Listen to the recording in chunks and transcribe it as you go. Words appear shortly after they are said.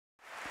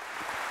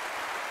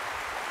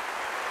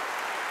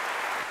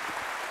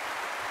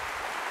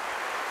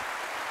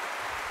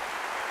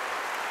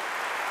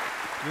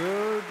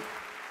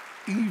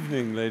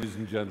Evening, ladies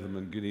and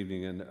gentlemen. Good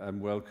evening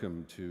and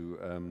welcome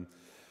to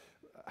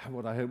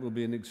what I hope will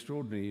be an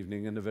extraordinary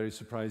evening and a very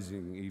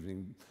surprising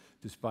evening,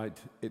 despite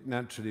it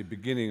naturally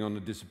beginning on a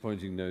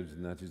disappointing note,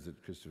 and that is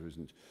that Christopher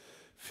isn't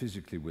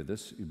physically with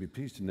us. You'll be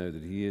pleased to know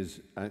that he is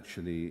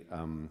actually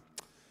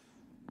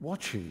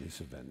watching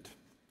this event.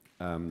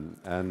 He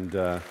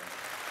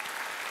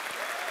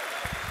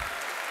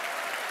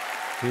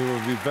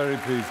will be very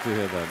pleased to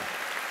hear that.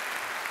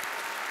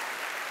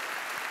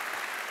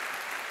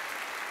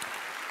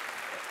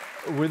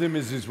 With him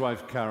is his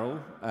wife, Carol,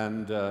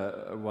 and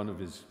one of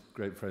his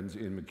great friends,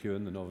 Ian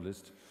McEwan, the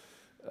novelist.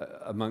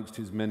 Amongst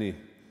his many,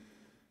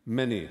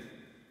 many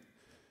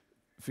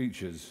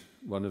features,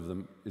 one of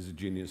them is a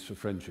genius for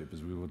friendship,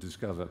 as we will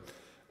discover.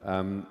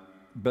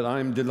 But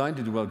I'm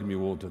delighted to welcome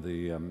you all to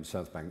the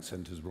South Bank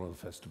Centre's Royal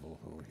Festival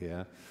Hall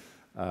here.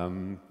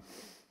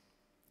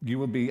 You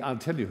will be, I'll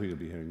tell you who you'll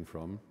be hearing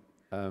from,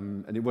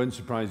 and it won't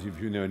surprise you if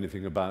you know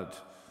anything about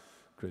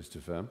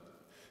Christopher.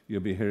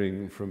 You'll be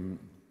hearing from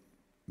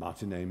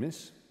Martin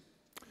Amis.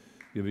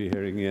 You'll be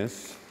hearing,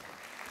 yes,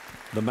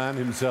 the man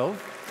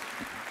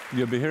himself.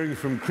 You'll be hearing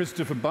from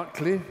Christopher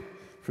Buckley,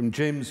 from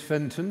James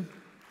Fenton,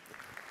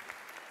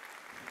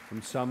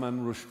 from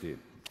Salman Rushdie.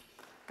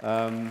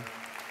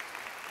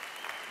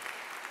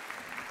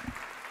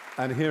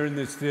 And here in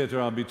this theatre,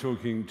 I'll be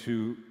talking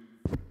to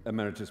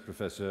Emeritus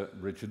Professor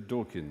Richard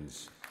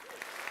Dawkins.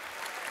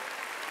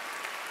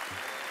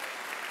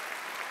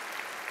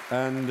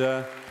 And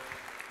there's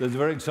a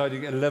very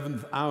exciting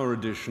 11th hour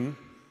edition.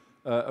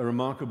 A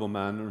remarkable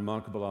man, a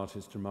remarkable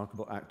artist, a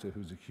remarkable actor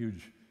who's a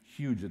huge,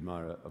 huge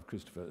admirer of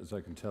Christopher, as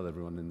I can tell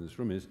everyone in this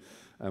room is.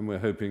 And we're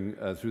hoping,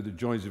 through the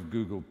joys of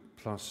Google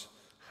Plus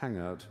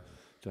Hangout,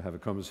 to have a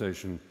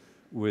conversation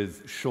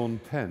with Sean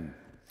Penn.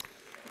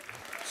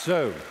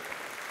 So,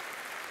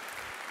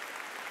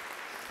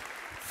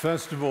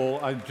 first of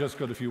all, I've just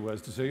got a few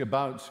words to say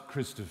about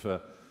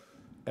Christopher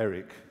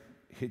Eric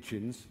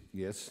Hitchens.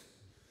 Yes,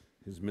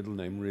 his middle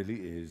name really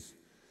is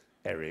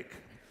Eric.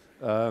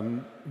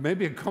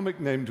 Maybe a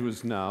comic name to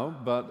us now,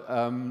 but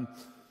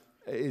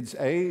it's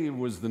A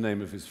was the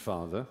name of his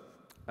father,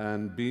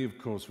 and B, of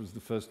course, was the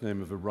first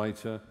name of a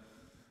writer,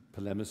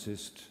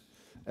 polemicist,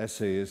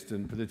 essayist,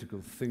 and political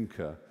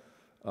thinker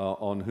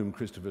on whom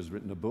Christopher has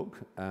written a book,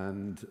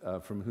 and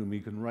from whom he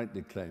can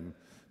rightly claim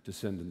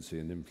descendancy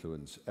and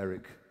influence.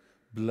 Eric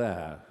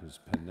Blair, whose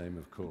pen name,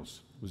 of course,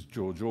 was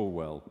George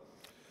Orwell.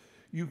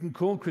 You can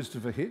call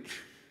Christopher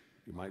Hitch.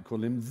 You might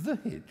call him the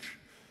Hitch.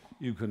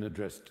 You can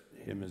address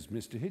him as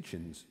Mr.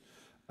 Hitchens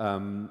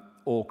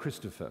or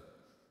Christopher.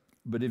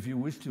 But if you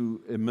wish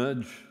to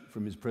emerge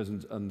from his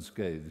presence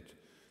unscathed,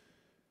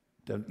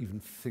 don't even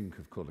think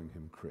of calling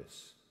him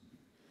Chris.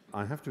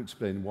 I have to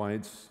explain why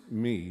it's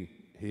me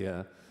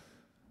here,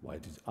 why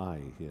it is I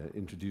here,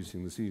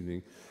 introducing this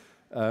evening.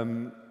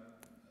 An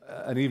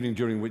evening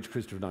during which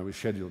Christopher and I were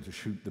scheduled to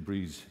shoot The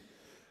Breeze,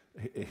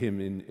 him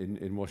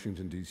in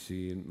Washington,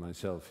 D.C., and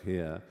myself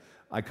here.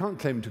 I can't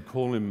claim to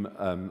call him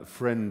a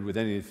friend with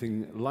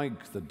anything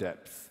like the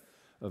depth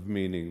of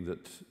meaning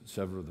that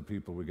several of the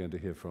people we're going to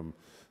hear from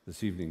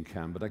this evening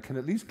can, but I can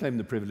at least claim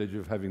the privilege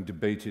of having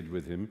debated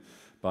with him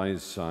by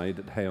his side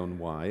at Hay on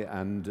Wye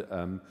and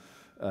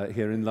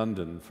here in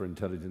London for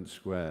Intelligence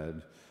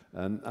Squared.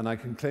 And I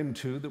can claim,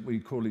 too, that we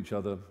call each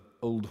other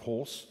Old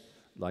Horse,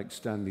 like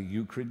Stanley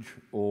Ukridge,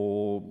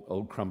 or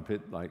Old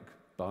Crumpet, like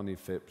Barney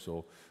Phipps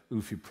or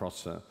Ufi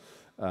Prosser,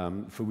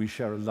 for we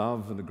share a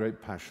love and a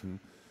great passion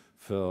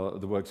for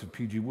the works of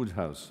P.G.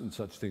 Wodehouse, and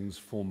such things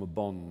form a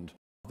bond.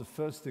 The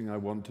first thing I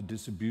want to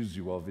disabuse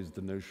you of is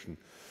the notion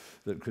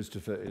that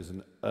Christopher is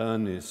an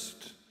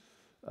earnest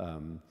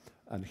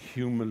and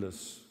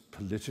humorless,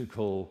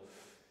 political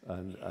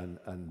and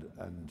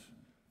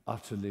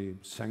utterly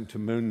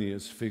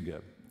sanctimonious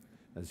figure,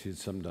 as he is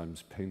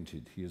sometimes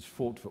painted. He has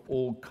fought for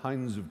all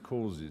kinds of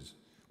causes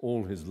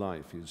all his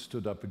life. He has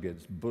stood up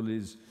against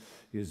bullies.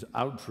 He has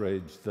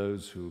outraged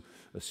those who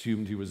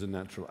assumed he was a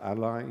natural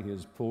ally. He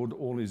has poured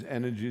all his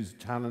energies,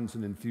 talents,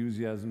 and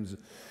enthusiasms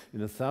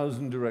in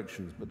 1,000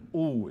 directions, but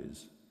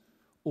always,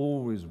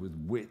 always with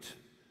wit,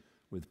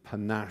 with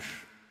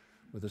panache,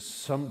 with a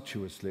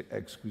sumptuously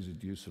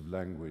exquisite use of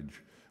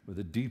language, with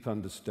a deep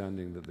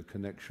understanding that the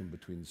connection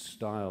between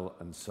style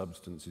and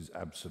substance is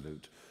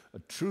absolute. A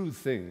true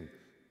thing,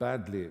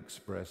 badly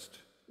expressed,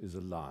 is a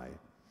lie.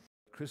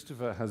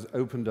 Christopher has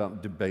opened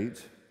up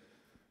debate,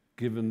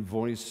 given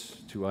voice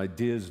to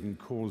ideas and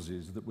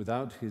causes that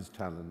without his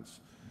talents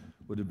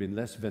would have been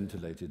less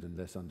ventilated and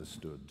less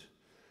understood.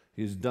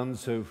 He has done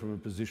so from a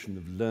position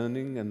of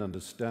learning and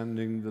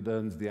understanding that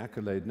earns the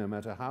accolade, no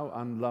matter how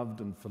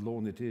unloved and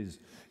forlorn it is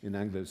in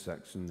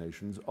Anglo-Saxon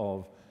nations,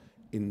 of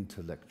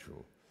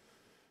intellectual.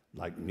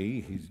 Like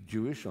me, he's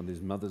Jewish on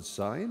his mother's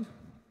side,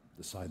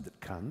 the side that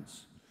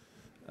counts.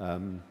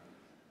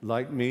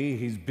 Like me,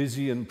 he's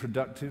busy and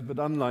productive, but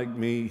unlike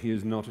me, he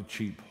is not a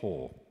cheap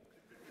whore.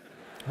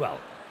 Well,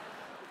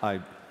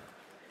 I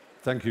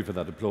thank you for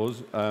that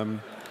applause.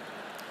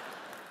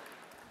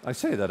 I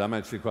say that, I'm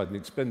actually quite an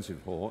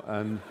expensive whore,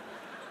 and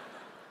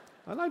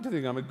I like to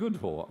think I'm a good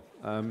whore,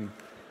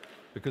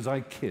 because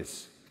I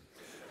kiss.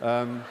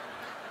 But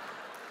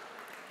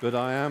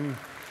I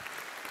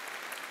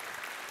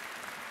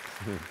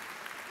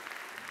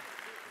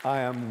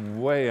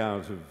am way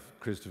out of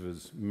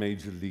Christopher's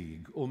major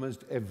league.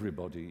 Almost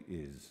everybody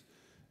is.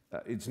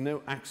 It's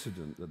no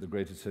accident that the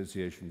great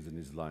associations in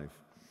his life,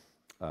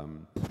 at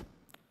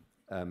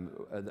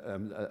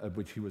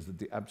which he was at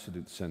the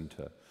absolute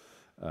center,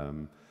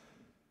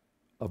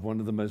 of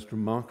one of the most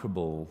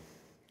remarkable,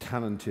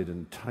 talented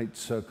and tight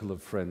circle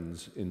of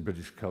friends in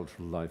British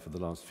cultural life of the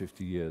last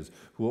 50 years,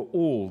 who are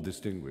all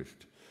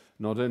distinguished,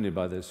 not only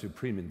by their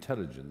supreme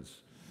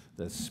intelligence,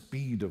 their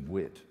speed of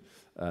wit,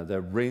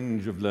 their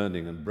range of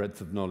learning and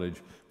breadth of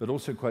knowledge, but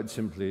also quite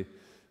simply,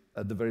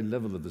 at the very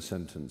level of the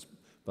sentence,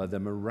 by their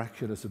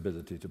miraculous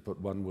ability to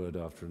put one word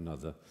after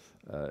another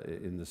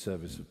in the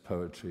service of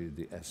poetry,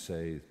 the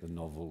essay, the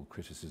novel,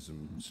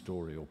 criticism,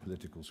 story, or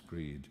political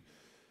screed.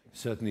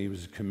 Certainly he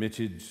was a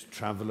committed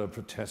traveller,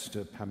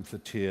 protester,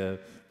 pamphleteer,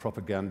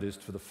 propagandist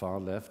for the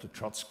far left, a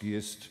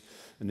Trotskyist,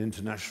 an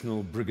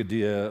international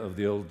brigadier of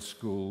the old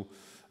school,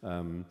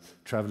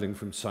 travelling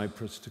from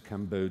Cyprus to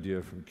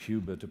Cambodia, from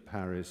Cuba to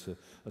Paris,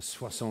 a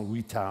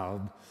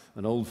 68ard,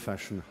 an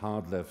old-fashioned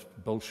hard-left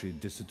Bolshevik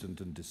dissident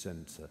and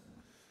dissenter.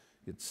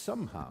 Yet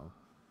somehow,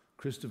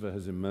 Christopher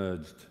has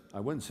emerged,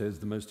 I won't say as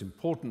the most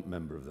important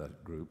member of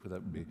that group, but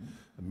that would be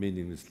a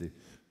meaninglessly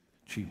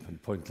cheap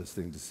and pointless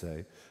thing to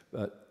say,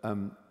 but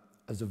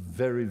as a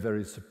very,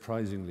 very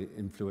surprisingly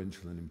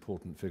influential and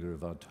important figure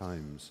of our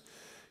times.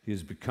 He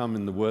has become,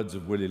 in the words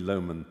of Willie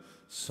Loman,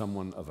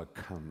 someone of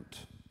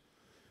account.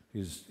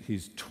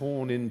 He's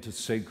torn into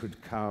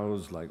sacred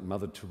cows like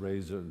Mother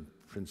Teresa and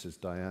Princess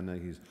Diana.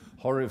 He's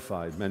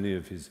horrified many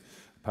of his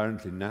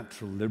apparently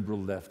natural liberal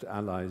left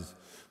allies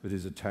with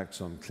his attacks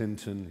on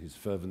Clinton, his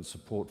fervent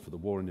support for the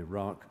war in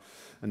Iraq,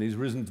 and he's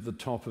risen to the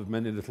top of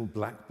many little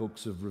black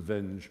books of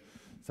revenge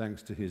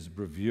thanks to his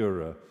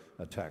bravura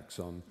attacks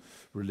on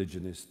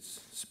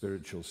religionists,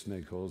 spiritual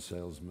snake oil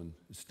salesmen,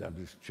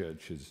 established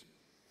churches.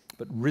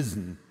 But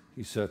risen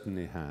he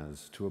certainly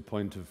has, to a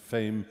point of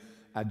fame,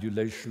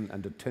 adulation,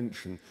 and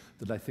attention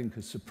that I think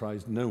has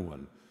surprised no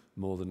one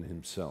more than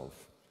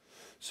himself.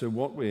 So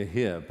what we're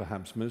here,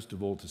 perhaps most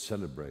of all, to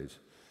celebrate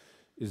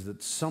is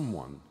that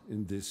someone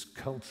in this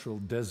cultural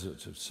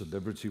desert of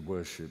celebrity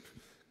worship,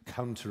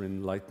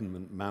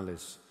 counter-enlightenment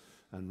malice,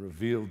 and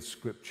revealed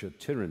scripture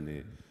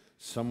tyranny,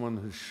 someone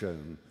has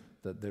shown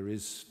that there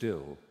is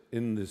still,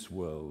 in this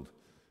world,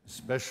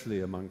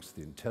 especially amongst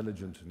the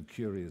intelligent and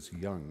curious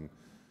young,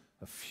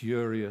 a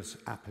furious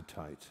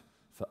appetite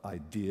for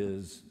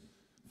ideas,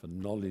 for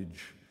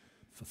knowledge,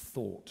 for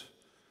thought,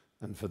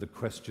 and for the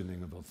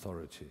questioning of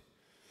authority,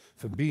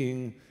 for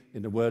being,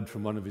 in a word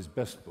from one of his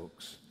best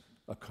books,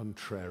 a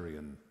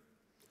contrarian.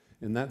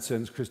 In that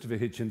sense, Christopher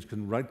Hitchens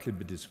can rightly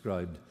be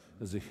described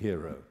as a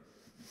hero,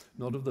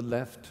 not of the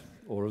left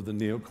or of the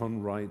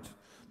neocon right,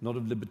 not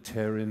of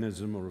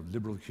libertarianism or of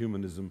liberal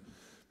humanism,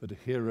 but a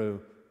hero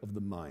of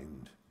the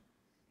mind.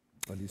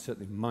 Well, he's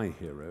certainly my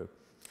hero,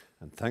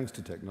 and thanks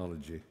to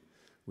technology,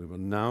 we will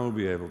now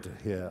be able to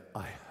hear,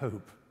 I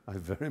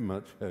very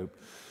much hope,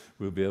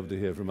 we'll be able to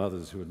hear from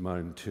others who admire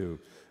him too.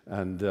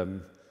 And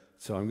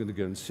so I'm going to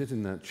go and sit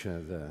in that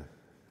chair there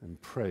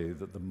and pray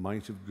that the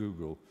might of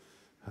Google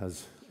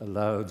has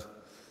allowed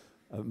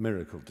a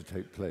miracle to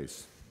take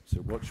place.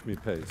 So watch me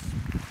pace.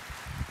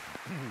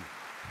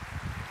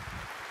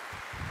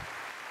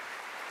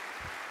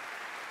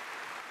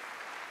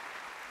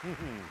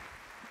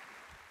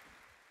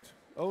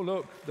 Oh,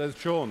 look, there's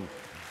Sean.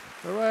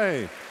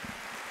 Hooray!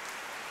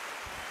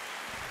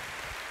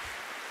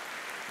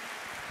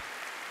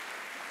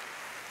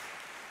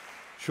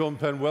 Sean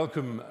Penn,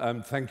 welcome,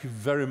 and thank you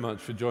very much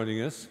for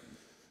joining us.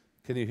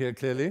 Can you hear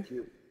clearly? Thank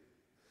you.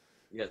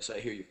 Yes, I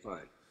hear you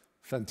fine.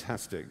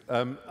 Fantastic.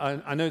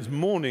 I know it's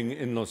morning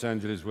in Los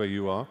Angeles where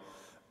you are,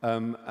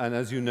 and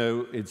as you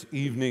know, it's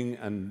evening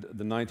and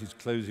the night is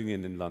closing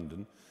in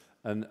London.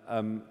 And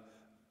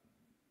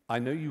I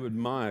know you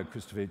admire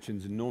Christopher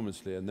Hitchens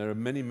enormously, and there are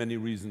many, many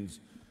reasons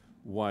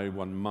why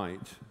one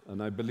might.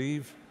 And I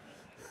believe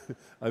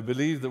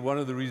that one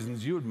of the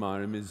reasons you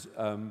admire him is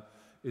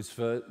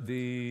for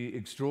the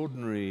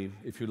extraordinary,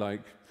 if you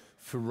like,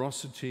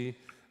 ferocity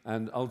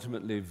and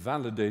ultimately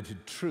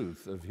validated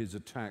truth of his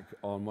attack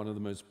on one of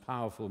the most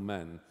powerful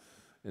men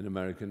in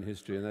American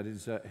history, and that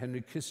is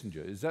Henry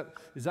Kissinger. Is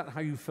that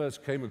how you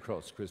first came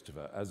across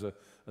Christopher, as a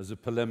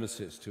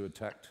polemicist who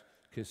attacked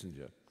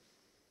Kissinger?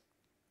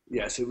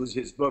 Yes, it was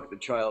his book, The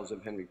Trials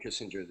of Henry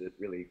Kissinger, that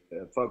really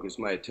focused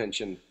my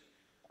attention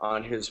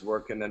on his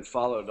work, and then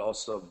followed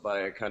also by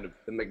a kind of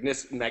the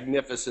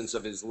magnificence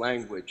of his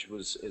language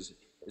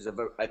is of,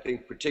 I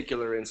think,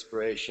 particular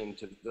inspiration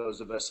to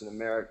those of us in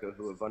America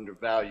who have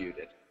undervalued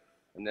it.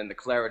 And then the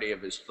clarity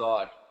of his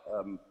thought,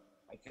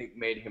 I think,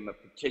 made him a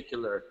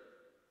particularly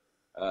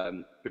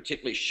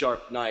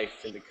sharp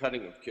knife in the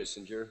cutting of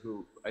Kissinger,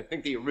 who I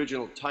think the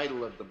original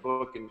title of the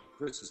book in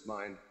Chris's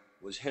mind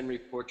was Henry,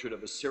 Portrait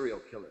of a Serial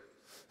Killer,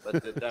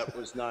 but that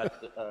was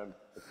not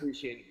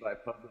appreciated by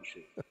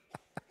publishers.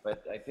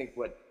 But I think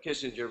what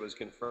Kissinger was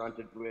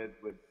confronted with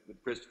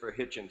Christopher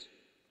Hitchens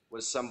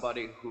was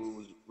somebody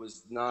who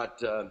was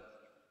not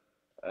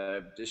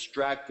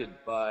distracted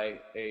by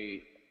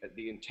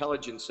the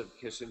intelligence of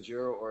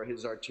Kissinger or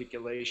his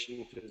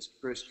articulation, because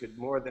Chris could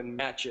more than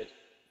match it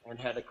and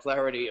had a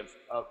clarity of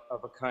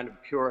a kind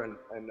of pure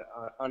and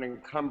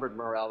unencumbered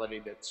morality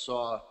that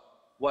saw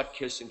what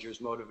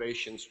Kissinger's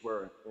motivations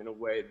were in a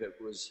way that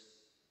was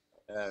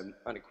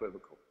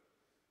unequivocal.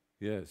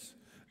 Yes.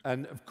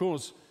 And of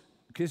course,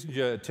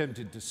 Kissinger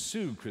attempted to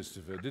sue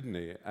Christopher, didn't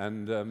he?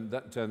 And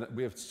that turned out,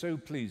 we are so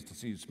pleased to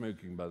see you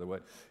smoking, by the way.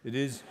 It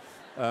is,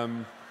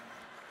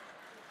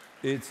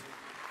 it's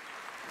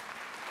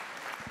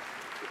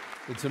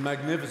a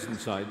magnificent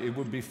sight. It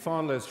would be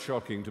far less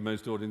shocking to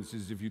most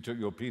audiences if you took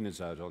your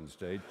penis out on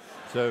stage.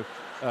 So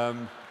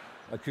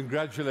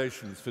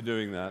congratulations for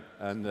doing that.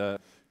 And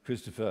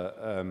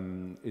Christopher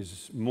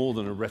is more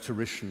than a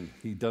rhetorician.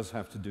 He does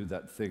have to do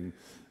that thing,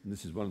 and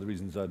this is one of the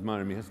reasons I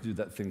admire him. He has to do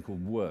that thing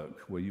called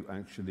work, where you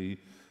actually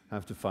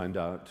have to find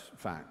out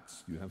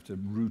facts. You have to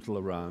rootle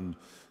around,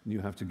 and you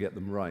have to get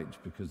them right,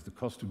 because the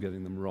cost of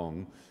getting them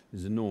wrong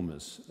is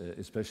enormous,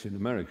 especially in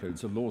America.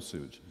 It's a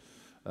lawsuit.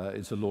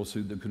 It's a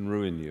lawsuit that can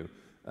ruin you.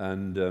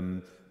 And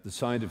the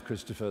side of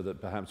Christopher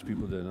that perhaps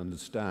people don't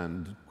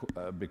understand,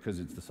 because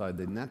it's the side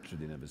they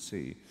naturally never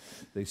see,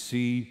 they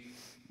see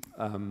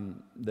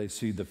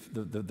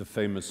the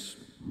famous,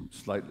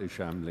 slightly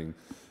shambling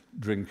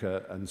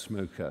drinker and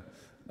smoker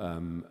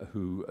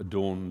who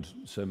adorned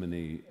so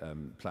many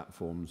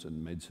platforms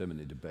and made so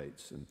many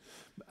debates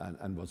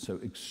and was so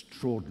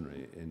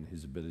extraordinary in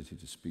his ability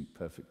to speak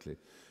perfectly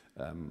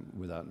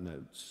without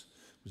notes.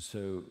 Was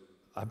so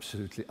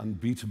absolutely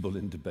unbeatable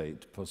in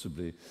debate,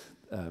 possibly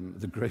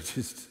the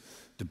greatest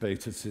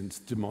debater since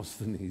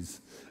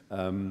Demosthenes.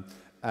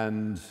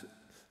 And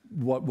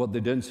what they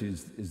don't see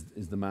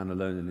is the man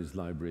alone in his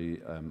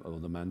library, or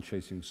the man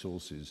chasing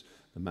sources,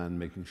 the man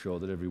making sure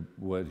that every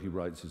word he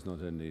writes is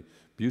not only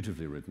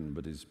beautifully written,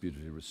 but is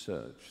beautifully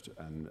researched.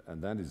 And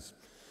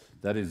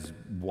that is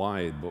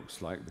why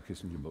books like the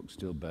Kissinger book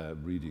still bear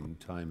reading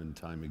time and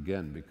time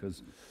again,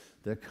 because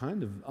they're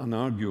kind of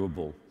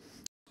unarguable.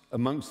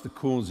 Amongst the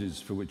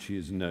causes for which he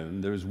is known,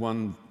 there is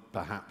one,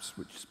 perhaps,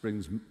 which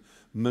springs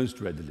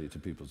most readily to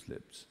people's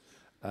lips.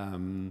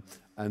 And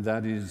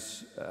that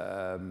is,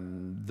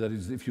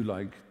 if you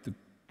like,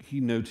 he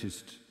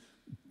noticed,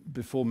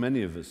 before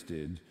many of us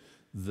did,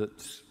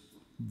 that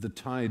the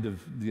tide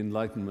of the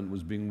Enlightenment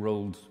was being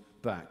rolled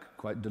back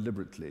quite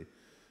deliberately.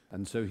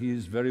 And so he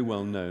is very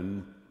well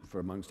known for,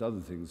 amongst other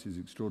things, his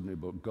extraordinary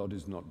book, God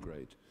is Not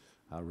Great,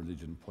 How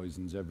Religion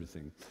Poisons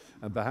Everything.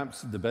 And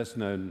perhaps the best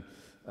known,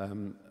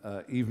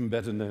 even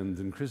better known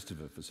than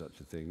Christopher for such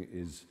a thing,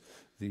 is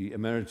the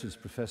Emeritus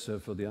Professor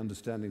for the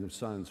Understanding of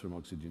Science from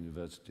Oxford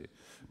University,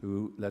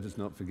 who, let us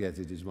not forget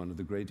it, is one of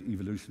the great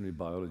evolutionary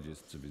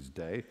biologists of his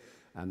day.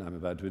 And I'm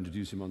about to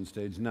introduce him on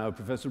stage now,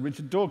 Professor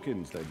Richard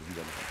Dawkins, ladies and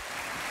gentlemen.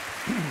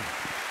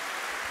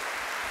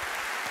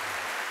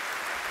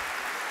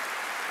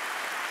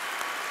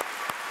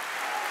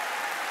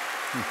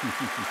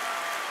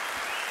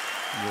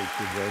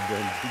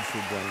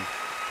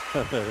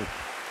 Sit down.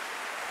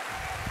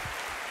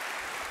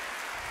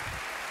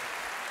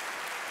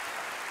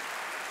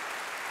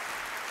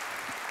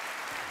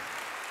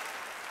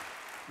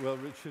 Well,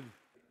 Richard,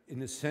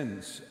 in a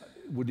sense,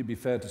 would it be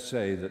fair to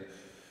say that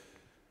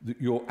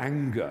your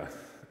anger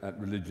at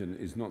religion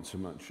is not so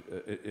much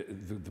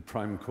the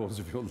prime cause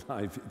of your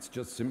life, it's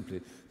just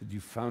simply that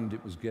you found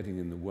it was getting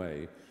in the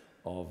way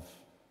of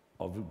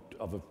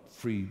a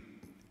free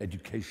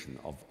education,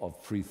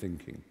 of free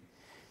thinking?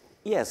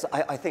 Yes,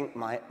 I think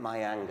my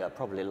anger,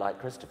 probably like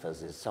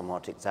Christopher's, is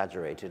somewhat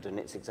exaggerated, and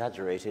it's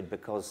exaggerated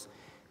because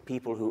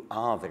people who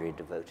are very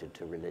devoted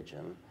to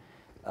religion,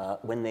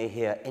 when they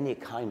hear any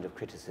kind of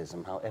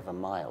criticism, however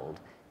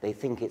mild, they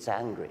think it's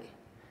angry.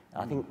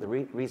 I think the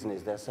reason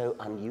is they're so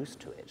unused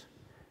to it,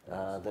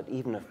 that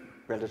even a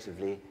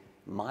relatively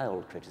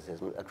mild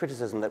criticism, a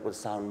criticism that would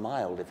sound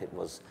mild if it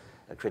was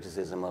a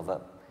criticism of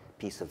a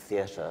piece of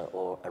theatre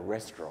or a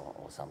restaurant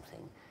or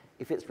something,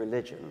 if it's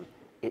religion,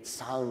 it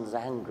sounds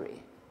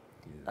angry.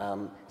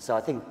 Yeah. So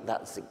I think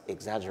that's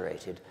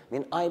exaggerated. I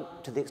mean,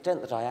 to the extent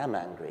that I am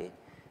angry,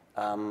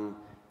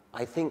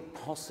 I think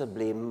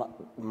possibly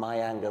my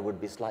anger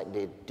would be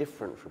slightly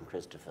different from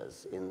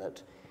Christopher's, in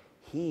that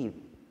he,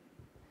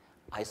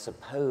 I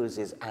suppose,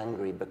 is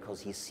angry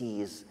because he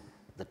sees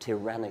the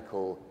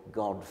tyrannical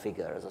God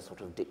figure as a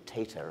sort of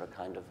dictator, a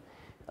kind of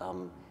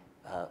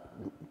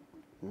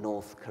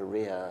North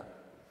Korea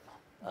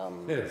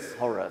yes.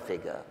 horror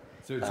figure.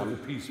 So it's of a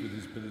piece with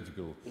his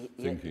political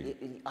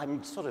thinking.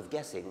 I'm sort of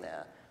guessing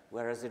there,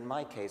 whereas in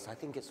my case, I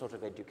think it's sort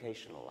of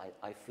educational.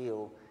 I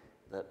feel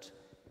that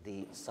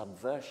the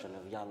subversion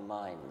of young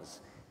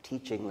minds,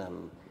 teaching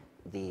them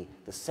the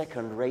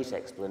second-rate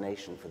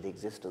explanation for the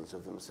existence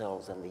of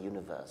themselves and the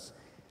universe,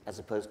 as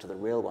opposed to the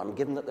real one,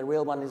 given that the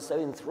real one is so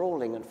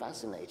enthralling and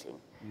fascinating.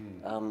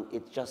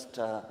 It's just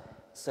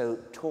so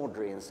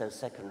tawdry and so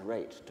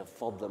second-rate to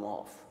fob them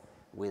off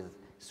with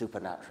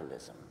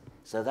supernaturalism.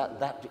 So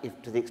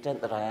if, to the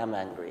extent that I am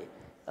angry,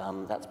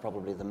 that's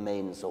probably the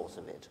main source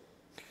of it.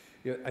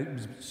 Yeah,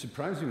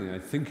 surprisingly, I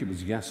think it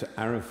was Yasser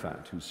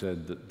Arafat who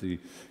said that the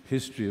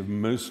history of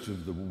most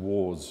of the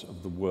wars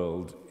of the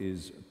world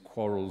is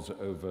quarrels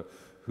over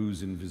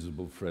whose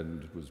invisible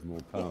friend was more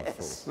powerful.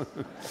 Yes.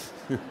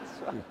 That's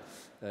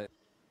right.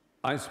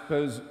 I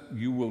suppose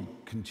you will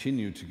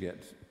continue to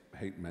get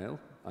hate mail.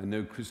 I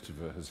know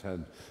Christopher has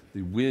had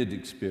the weird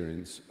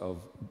experience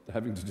of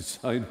having to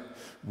decide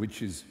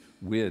which is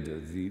weirder,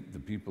 the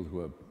people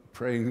who are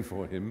praying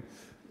for him,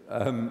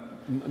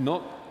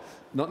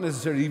 not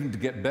necessarily even to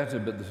get better,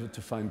 but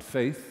to find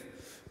faith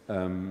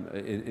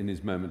in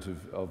his moment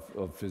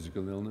of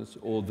physical illness,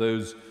 or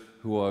those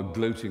who are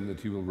gloating that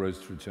he will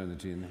roast for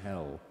eternity in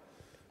hell.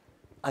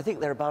 I think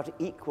they're about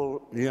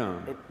equal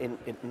in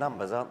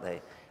numbers, aren't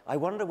they? I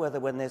wonder whether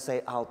when they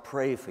say, "I'll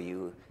pray for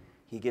you,"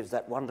 he gives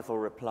that wonderful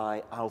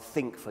reply, "I'll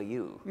think for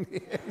you."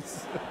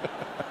 Yes.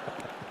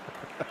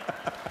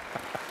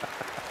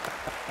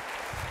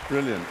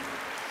 Brilliant.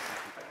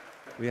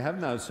 We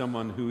have now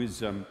someone who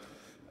is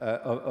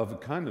of a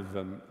kind of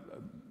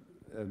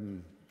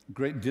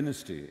great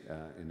dynasty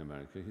in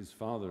America. His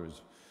father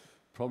is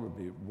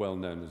probably well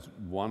known as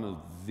one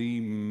of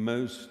the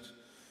most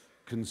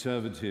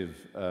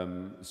conservative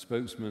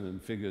spokesmen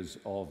and figures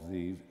of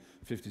the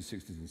 50s,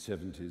 60s, and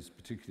 70s,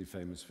 particularly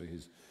famous for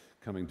his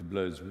coming to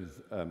blows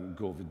with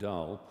Gore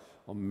Vidal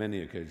on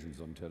many occasions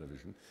on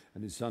television.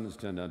 And his son has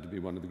turned out to be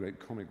one of the great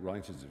comic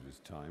writers of his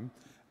time,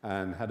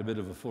 and had a bit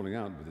of a falling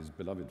out with his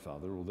beloved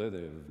father. Although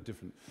they are of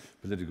different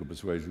political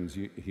persuasions,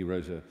 he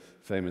wrote a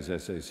famous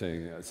essay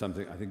saying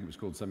something, I think it was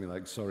called something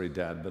like, "Sorry,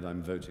 Dad, but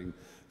I'm voting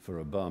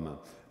for Obama."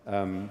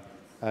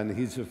 And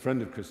he's a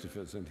friend of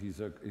Christopher's, and he's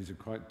a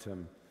quite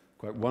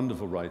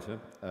wonderful writer.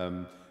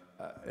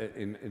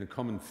 In a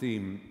common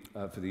theme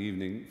for the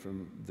evening,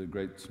 from the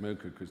great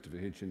smoker Christopher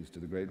Hitchens to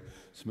the great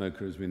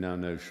smoker, as we now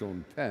know,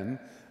 Sean Penn,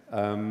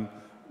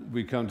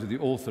 we come to the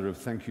author of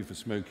Thank You for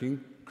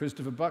Smoking,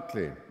 Christopher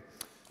Buckley.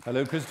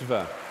 Hello,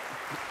 Christopher.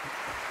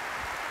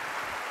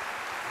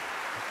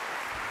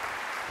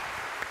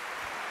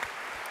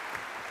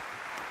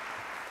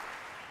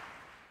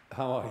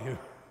 How are you?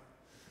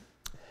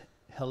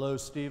 Hello,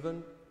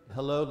 Stephen.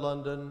 Hello,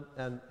 London.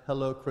 And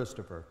hello,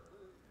 Christopher.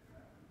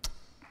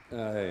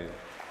 Hey.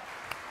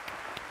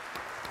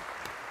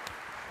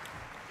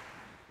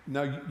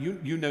 Now,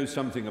 you know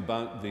something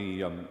about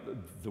the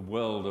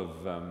world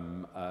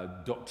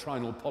of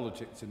doctrinal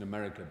politics in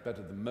America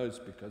better than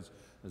most, because,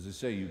 as I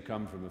say, you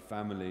come from a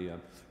family.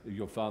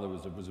 Your father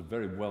was a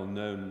very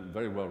well-known,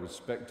 very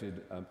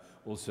well-respected,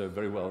 also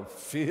very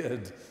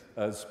well-feared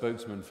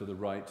spokesman for the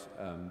right,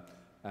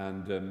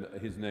 and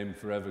his name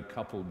forever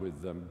coupled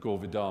with Gore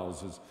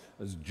Vidal's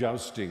as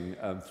jousting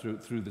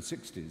through the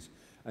 60s.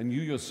 And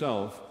you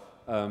yourself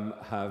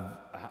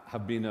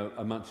have been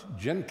a much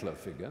gentler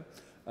figure.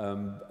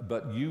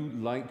 But you,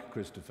 like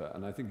Christopher,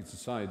 and I think it's a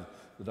side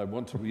that I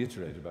want to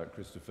reiterate about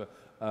Christopher,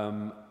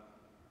 are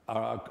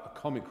a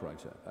comic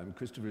writer.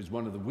 Christopher is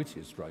one of the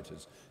wittiest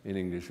writers in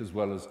English, as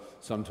well as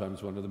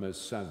sometimes one of the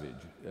most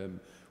savage.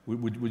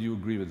 Would you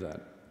agree with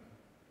that?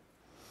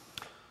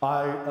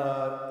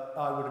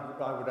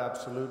 I would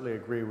absolutely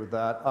agree with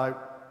that.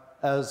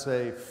 As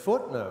a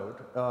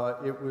footnote,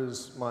 it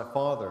was my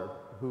father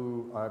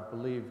who I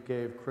believe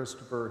gave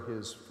Christopher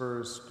his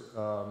first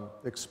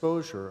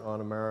exposure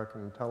on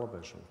American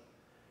television.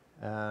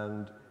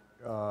 And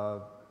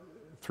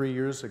 3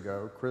 years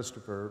ago,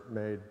 Christopher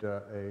made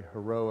a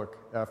heroic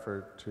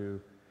effort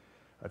to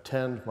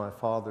attend my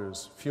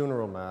father's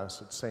funeral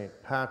mass at St.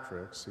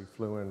 Patrick's. He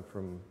flew in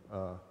from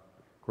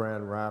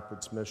Grand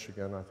Rapids,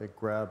 Michigan, I think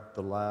grabbed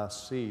the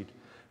last seat,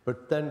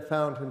 but then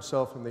found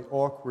himself in the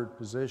awkward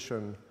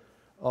position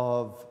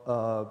of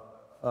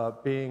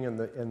being in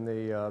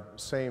the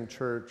same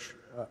church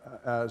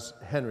as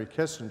Henry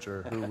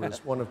Kissinger, who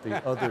was one of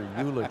the other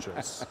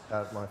eulogists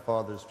at my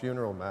father's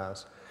funeral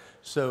mass.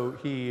 So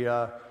he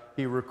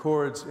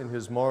records in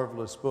his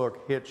marvelous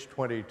book, Hitch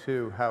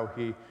 22, how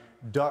he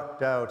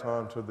ducked out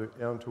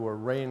onto a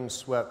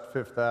rain-swept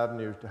Fifth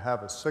Avenue to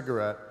have a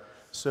cigarette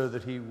so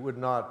that he would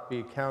not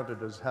be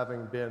counted as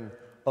having been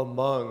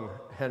among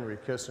Henry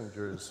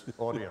Kissinger's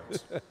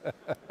audience.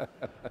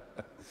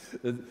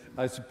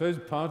 I suppose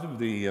part of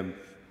the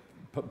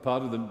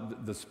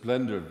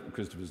splendor of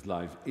Christopher's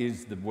life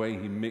is the way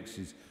he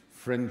mixes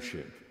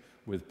friendship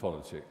with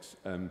politics.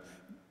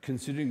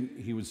 Considering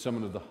he was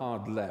someone of the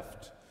hard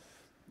left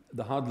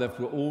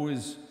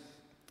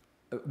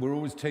were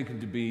always taken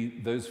to be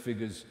those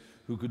figures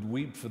who could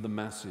weep for the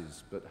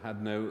masses but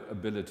had no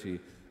ability,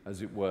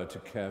 as it were, to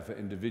care for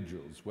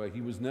individuals, where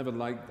he was never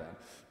like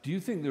that. Do you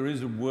think there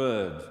is a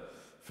word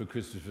for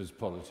Christopher's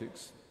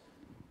politics?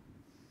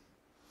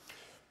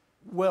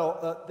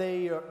 Well,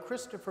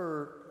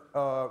 Christopher,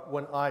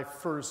 when I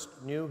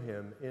first knew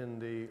him in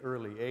the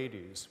early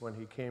 80s, when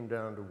he came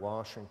down to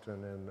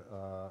Washington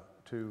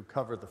to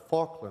cover the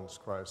Falklands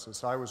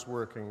crisis, I was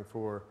working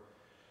for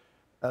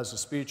as a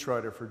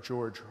speechwriter for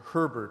George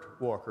Herbert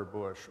Walker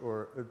Bush,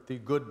 or the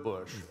Good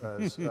Bush,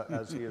 as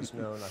he is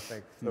known, I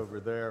think, over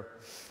there.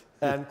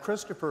 And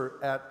Christopher,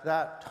 at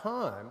that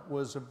time,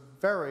 was a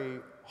very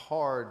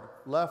hard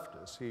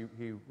leftist.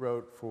 He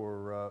wrote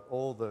for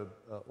all the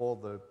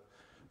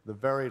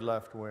very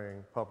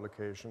left-wing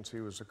publications.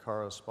 He was a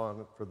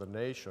correspondent for The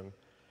Nation.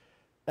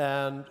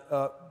 And,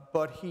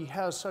 but he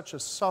has such a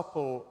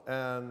supple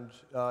and,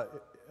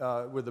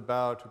 with a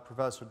bow to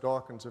Professor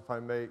Dawkins, if I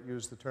may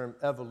use the term,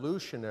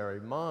 evolutionary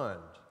mind,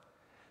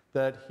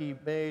 that he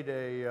made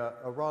a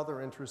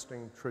rather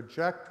interesting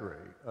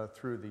trajectory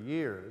through the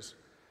years,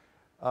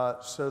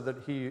 so that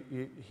he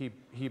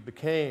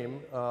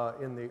became,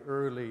 in the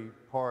early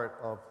part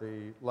of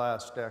the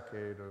last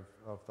decade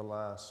of the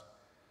last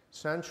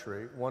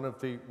century, one of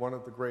the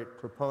great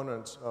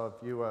proponents of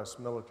U.S.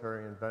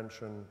 military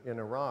intervention in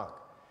Iraq.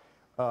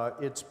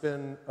 It's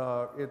been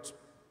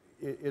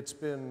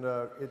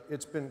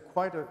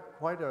quite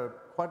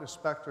a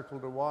spectacle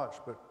to watch,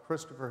 but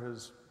Christopher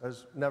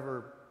has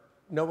never,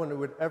 no one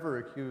would ever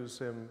accuse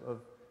him of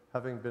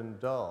having been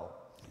dull.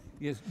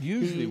 Yes,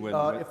 usually when...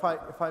 if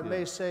I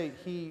may say,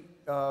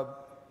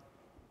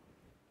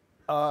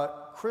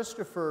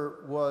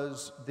 Christopher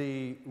was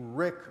the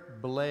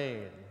Rick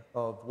Blaine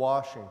of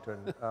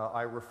Washington.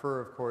 I refer,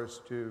 of course,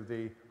 to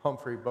the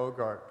Humphrey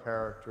Bogart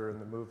character in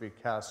the movie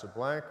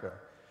Casablanca.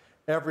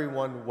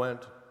 Everyone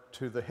went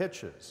to the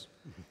Hitches.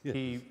 Yes.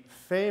 He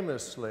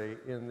famously,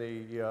 in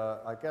the,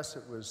 I guess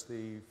it was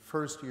the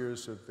first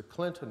years of the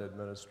Clinton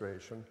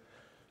administration,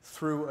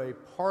 threw a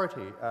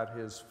party at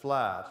his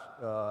flat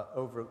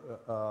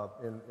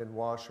in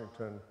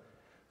Washington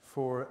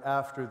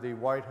after the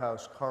White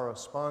House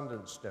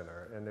Correspondents'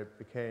 Dinner, and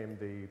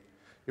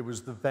it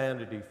was the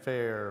Vanity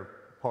Fair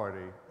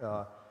party,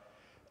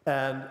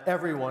 and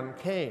everyone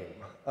came,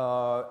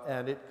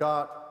 and it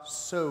got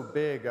so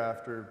big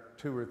after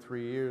 2 or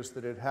 3 years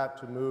that it had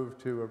to move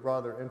to a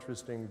rather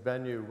interesting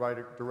venue right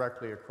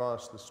directly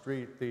across the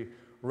street, the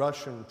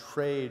Russian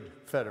Trade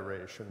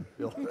Federation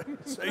building,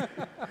 so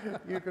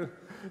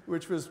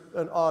which was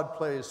an odd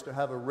place to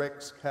have a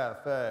Rick's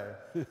Cafe.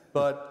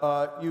 But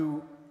I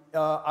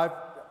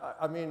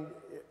mean,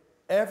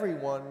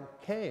 everyone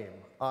came.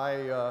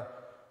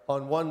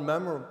 On one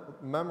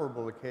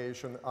memorable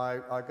occasion,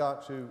 I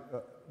got to,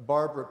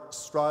 Barbra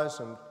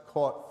Streisand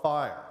caught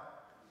fire.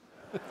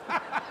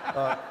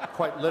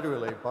 Quite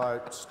literally, by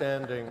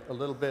standing a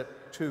little bit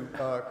too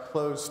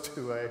close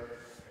to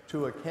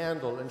a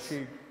candle, and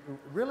she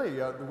really,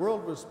 the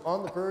world was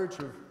on the verge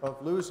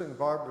of losing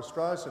Barbra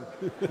Streisand.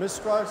 Miss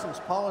Streisand's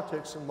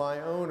politics and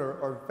my own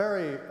are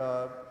very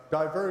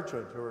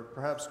divergent, or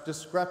perhaps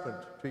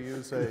discrepant, to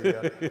use a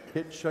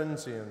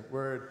Hitchensian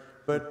word.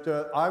 But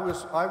I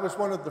was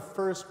one of the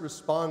first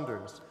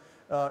responders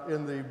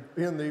in the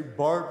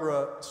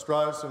Barbra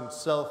Streisand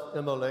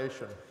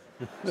self-immolation.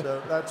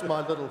 So that's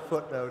my little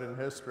footnote in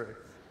history.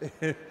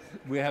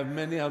 We have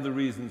many other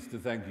reasons to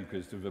thank you,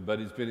 Christopher, but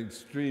it's been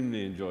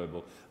extremely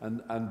enjoyable.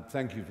 And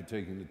thank you for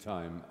taking the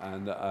time.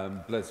 And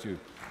bless you.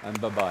 And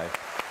bye-bye.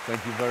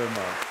 Thank you very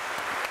much.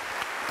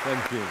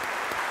 Thank you.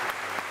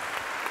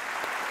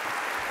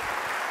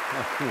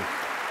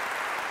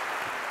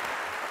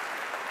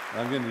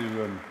 I'm going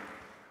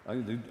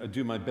to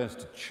do my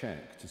best to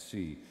check to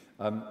see.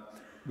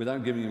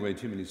 Without giving away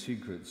too many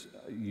secrets,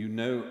 you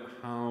know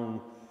how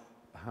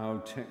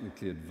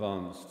technically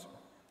advanced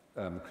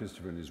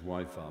Christopher and his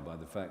wife are by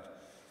the fact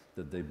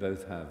that they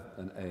both have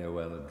an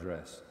AOL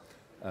address.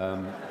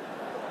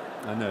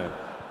 I know.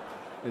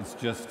 It's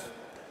just,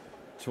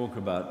 talk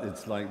about,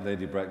 it's like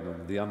Lady Bracknell,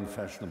 the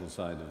unfashionable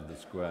side of the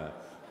square.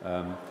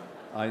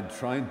 I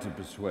tried to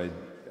persuade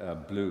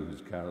Blue,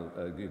 who's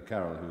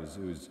Carol,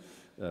 who is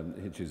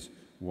Hitch's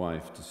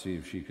wife, to see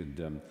if she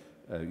could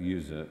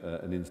use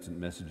an instant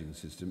messaging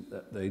system.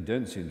 They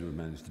don't seem to have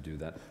managed to do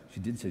that. She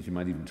did say she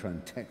might even try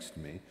and text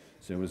me,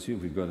 so we'll see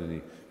if we've got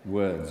any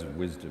words of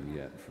wisdom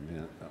yet from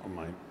here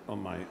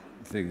on my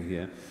thing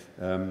here.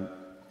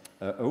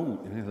 Oh,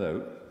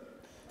 hello.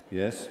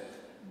 Yes.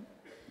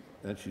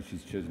 Actually,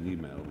 she's chosen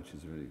email, which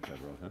is really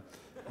clever of her.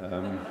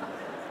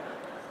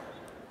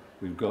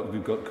 We've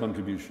got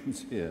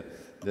contributions here.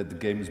 Let the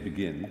games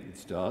begin. It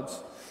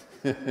starts.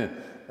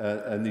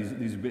 And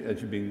these are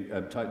actually being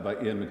typed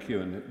by Ian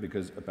McEwan,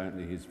 because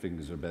apparently his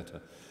fingers are better.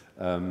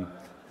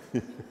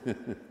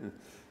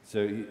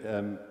 So,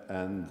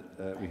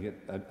 we get,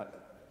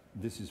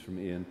 this is from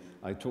Ian.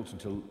 I talked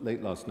until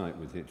late last night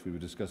with Hitch. We were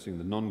discussing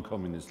the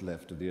non-communist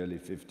left of the early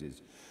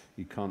 50s.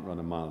 He can't run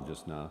a mile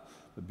just now,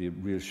 but be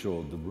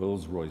reassured the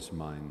Rolls-Royce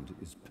mind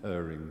is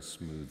purring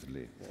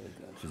smoothly,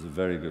 which is a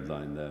very good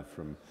line there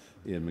from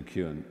Ian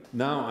McEwan.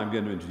 Now I'm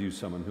going to introduce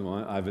someone who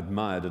I've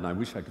admired, and I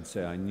wish I could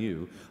say I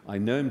knew. I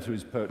know him through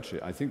his poetry.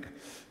 I think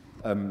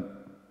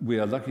we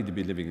are lucky to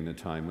be living in a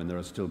time when there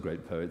are still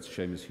great poets.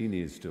 Seamus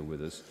Heaney is still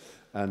with us,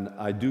 and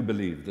I do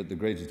believe that the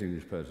greatest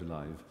English poet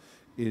alive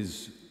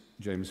is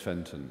James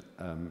Fenton.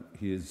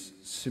 He is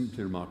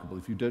simply remarkable.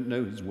 If you don't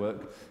know his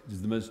work, it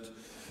is the most,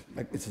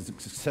 it's as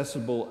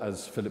accessible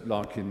as Philip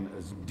Larkin,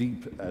 as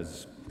deep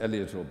as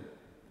Eliot or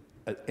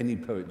any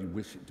poet you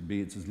wish it to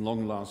be. It's as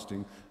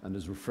long-lasting and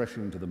as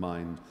refreshing to the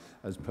mind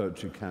as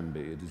poetry can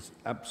be. It is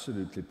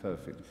absolutely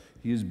perfect.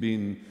 He has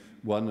been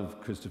one of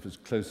Christopher's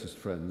closest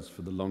friends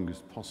for the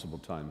longest possible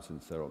time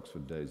since their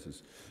Oxford days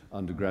as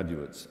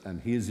undergraduates.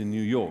 And he is in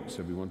New York,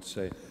 so we want to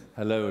say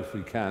hello, if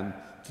we can,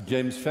 to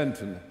James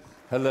Fenton.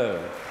 Hello.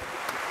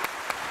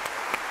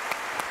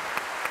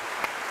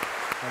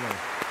 Hello.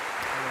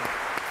 Hello.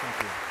 Thank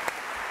you.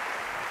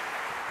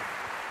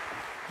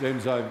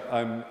 James,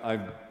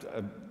 I've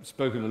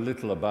spoken a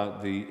little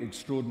about the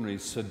extraordinary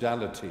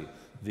sodality,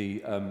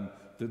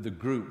 the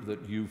group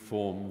that you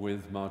form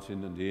with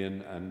Martin and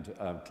Ian and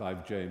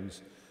Clive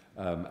James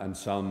and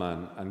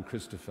Salman and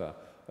Christopher,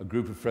 a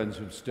group of friends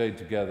who have stayed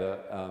together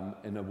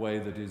in a way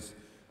that is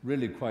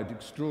really quite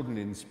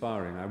extraordinarily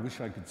inspiring. I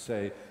wish I could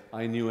say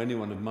I knew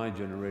anyone of my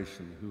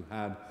generation who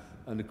had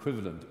an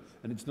equivalent.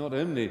 And it's not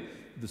only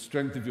the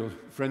strength of your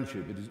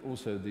friendship, it is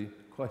also the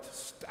quite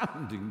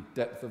astounding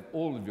depth of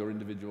all of your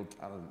individual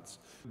talents.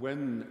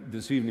 When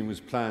this evening was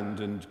planned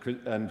and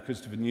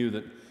Christopher knew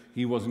that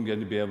he wasn't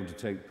going to be able to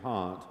take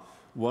part,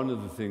 one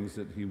of the things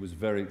that he was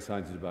very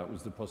excited about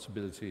was the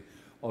possibility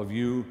of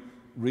you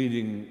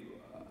reading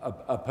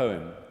a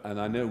poem.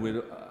 And I know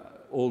we'd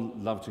all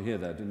love to hear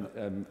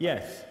that.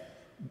 Yes.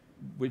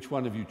 Which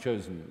one have you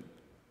chosen?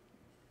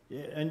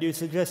 Yeah, and you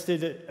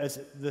suggested it as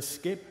the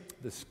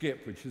skip? The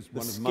skip, which is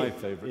one of my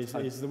favourites.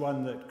 Is the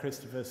one that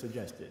Christopher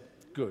suggested.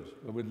 Good.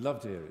 Well, we'd love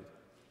to hear it.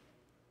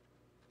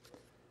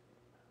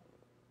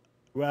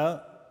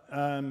 Well,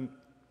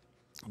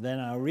 then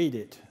I'll read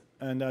it.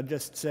 And I'll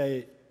just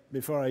say,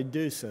 before I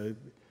do so,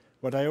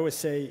 what I always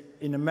say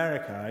in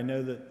America, I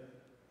know that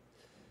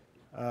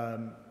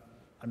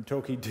I'm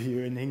talking to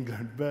you in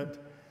England, but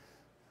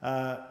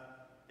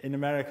in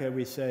America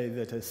we say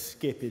that a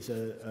skip is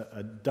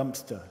a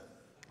dumpster.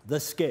 The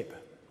skip.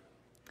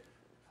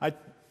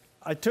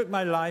 I took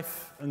my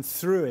life and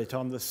threw it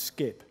on the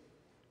skip,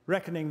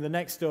 reckoning the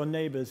next-door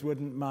neighbours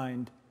wouldn't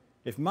mind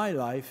if my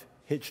life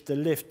hitched a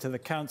lift to the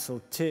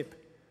council tip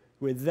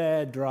with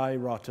their dry,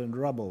 rotten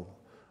rubble.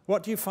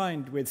 What you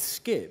find with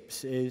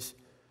skips is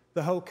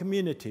the whole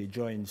community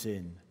joins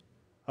in.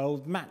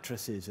 Old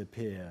mattresses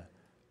appear.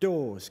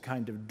 Doors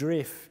kind of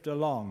drift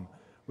along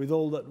with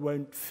all that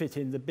won't fit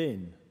in the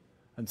bin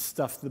and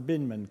stuff the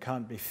binman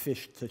can't be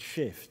fished to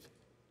shift.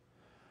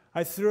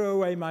 I threw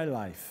away my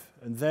life,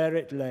 and there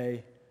it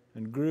lay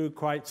and grew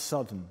quite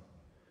sodden.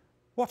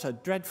 What a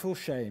dreadful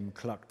shame,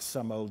 clucked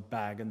some old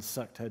bag and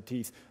sucked her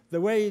teeth.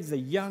 The way the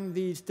young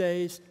these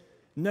days,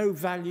 no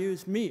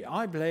values, me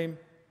I blame.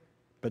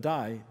 But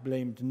I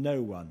blamed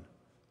no one.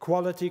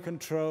 Quality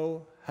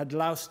control had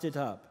loused it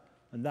up,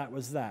 and that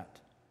was that.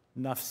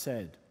 Enough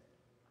said.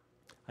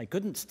 I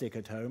couldn't stick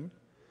at home.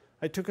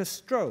 I took a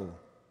stroll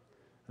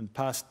and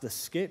passed the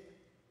skip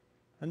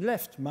and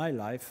left my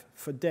life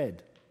for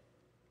dead.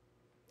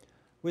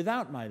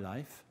 Without my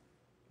life,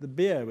 the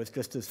beer was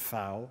just as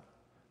foul,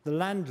 the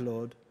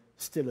landlord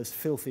still as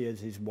filthy as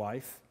his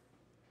wife.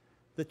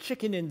 The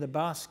chicken in the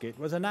basket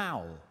was an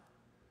owl,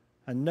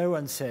 and no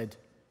one said,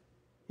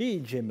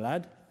 Jim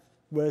lad,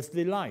 where's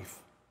the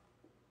life?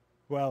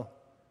 Well,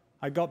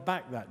 I got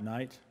back that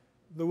night,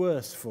 the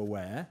worse for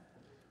wear,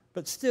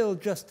 but still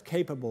just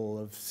capable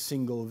of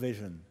single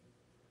vision.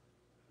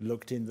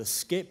 Looked in the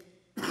skip,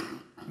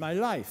 my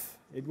life,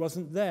 it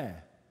wasn't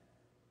there.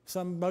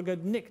 Some bug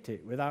had nicked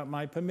it without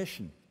my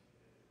permission.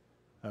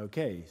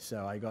 Okay,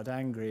 so I got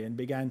angry and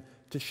began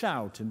to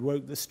shout and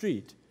woke the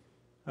street.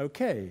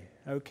 Okay.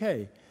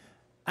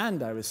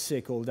 And I was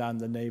sick all down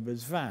the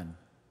neighbour's van.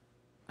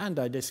 And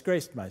I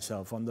disgraced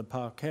myself on the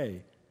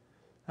parquet.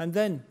 And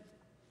then,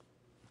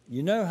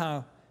 you know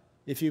how,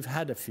 if you've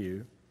had a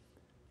few,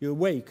 you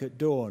wake at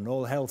dawn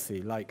all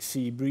healthy like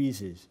sea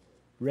breezes,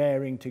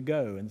 raring to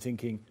go and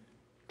thinking,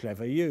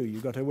 clever you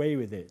got away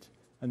with it.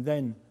 And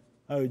then,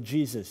 oh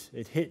Jesus,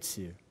 it hits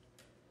you.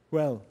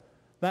 Well,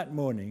 that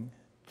morning,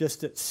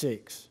 just at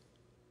 6,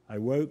 I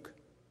woke,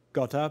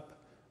 got up,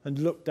 and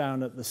looked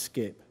down at the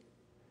skip.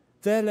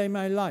 There lay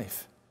my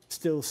life,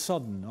 still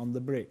sodden on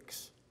the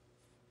bricks.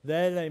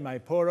 There lay my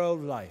poor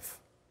old life,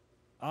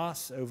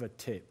 arse over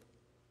tip.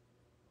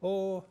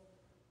 Or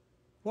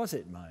was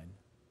it mine?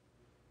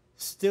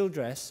 Still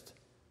dressed,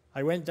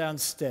 I went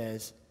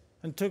downstairs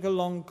and took a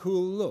long,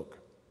 cool look.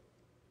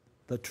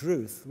 The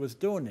truth was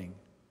dawning.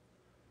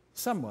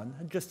 Someone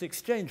had just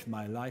exchanged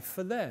my life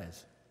for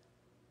theirs.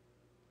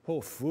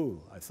 Poor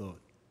fool, I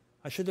thought.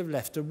 I should have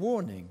left a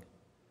warning.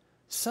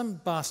 Some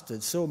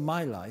bastard saw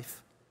my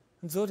life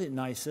and thought it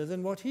nicer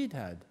than what he'd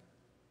had.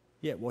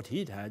 Yet what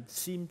he'd had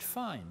seemed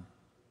fine.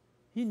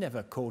 He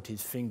never caught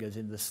his fingers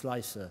in the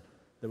slicer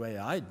the way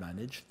I'd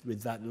managed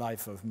with that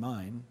life of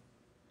mine.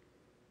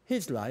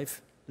 His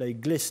life lay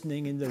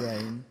glistening in the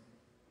rain,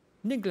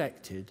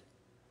 neglected,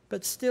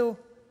 but still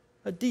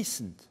a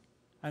decent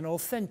and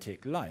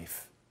authentic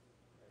life.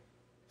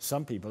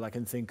 Some people I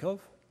can think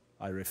of,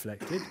 I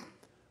reflected,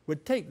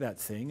 would take that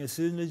thing as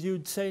soon as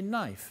you'd say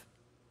knife.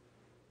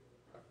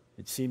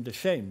 It seemed a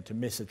shame to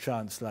miss a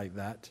chance like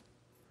that.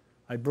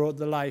 I brought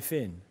the life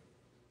in,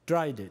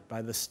 dried it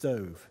by the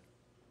stove.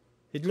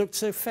 It looked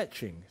so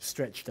fetching,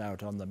 stretched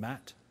out on the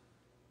mat.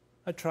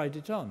 I tried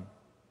it on.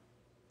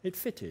 It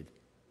fitted,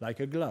 like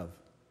a glove.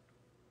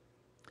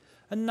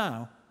 And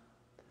now,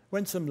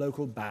 when some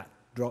local bat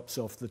drops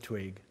off the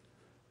twig,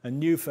 and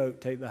new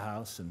folk take the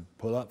house and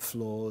pull up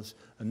floors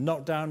and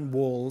knock down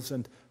walls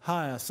and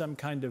hire some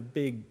kind of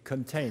big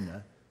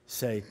container,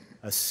 say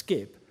a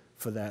skip,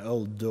 for their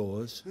old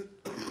doors,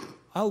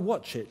 I'll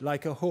watch it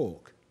like a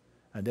hawk,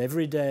 and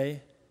every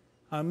day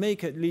I'll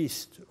make at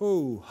least,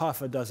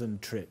 half a dozen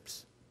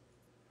trips.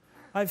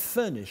 I've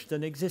furnished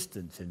an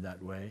existence in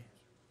that way.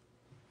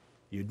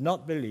 You'd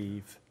not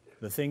believe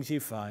the things you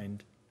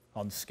find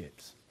on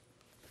skips.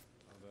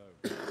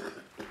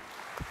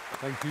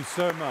 Thank you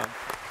so much.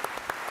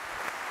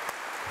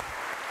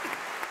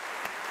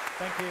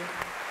 Thank you.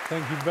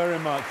 Thank you very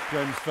much,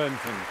 James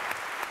Fenton.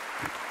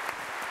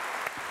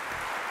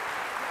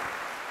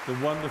 The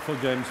wonderful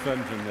James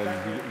Fenton, ladies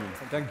and gentlemen.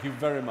 Thank you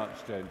very much,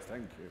 James.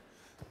 Thank you.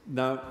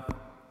 Now,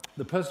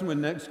 the person we're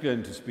next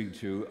going to speak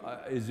to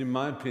is, in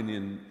my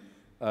opinion,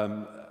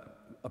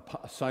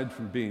 aside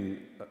from being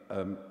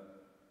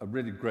a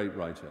really great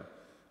writer,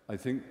 I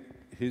think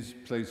his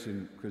place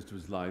in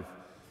Christopher's life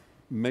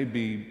may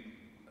be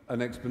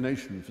an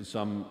explanation for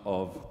some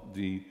of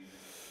the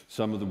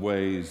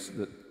ways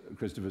that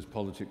Christopher's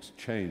politics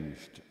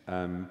changed.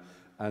 And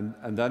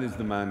that is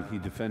the man he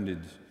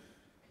defended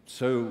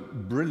so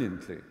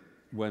brilliantly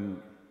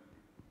when,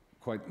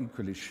 quite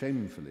equally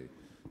shamefully,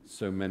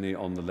 so many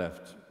on the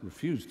left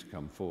refused to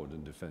come forward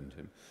and defend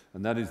him.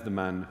 And that is the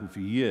man who for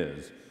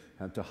years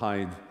had to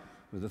hide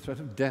with the threat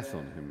of death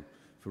on him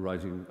for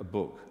writing a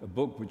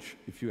book which,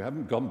 if you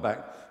haven't gone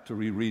back to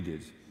reread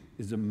it,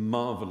 is a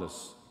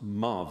marvelous,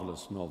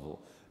 marvelous novel.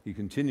 He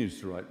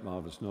continues to write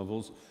marvelous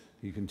novels.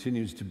 He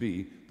continues to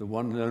be the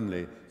one and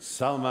only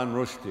Salman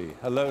Rushdie.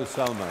 Hello,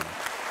 Salman.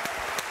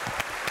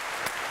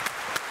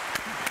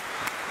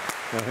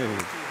 Hello,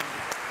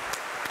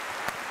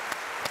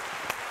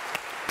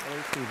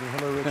 Stephen.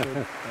 Hello, Richard.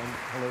 And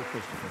hello,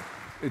 Christopher.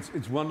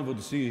 It's wonderful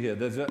to see you here.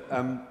 There's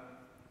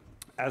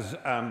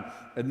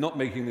not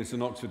making this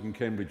an Oxford and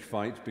Cambridge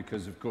fight,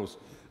 because, of course,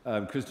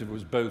 Christopher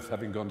was both,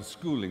 having gone to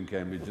school in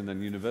Cambridge and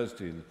then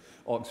university in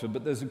Oxford.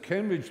 But there's a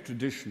Cambridge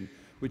tradition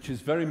which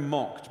is very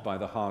mocked by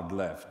the hard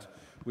left,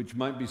 which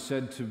might be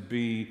said to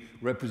be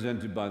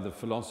represented by the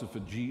philosopher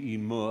G.E.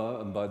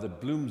 Moore and by the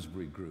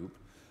Bloomsbury group,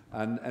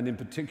 and in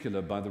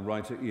particular by the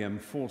writer E.M.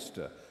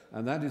 Forster,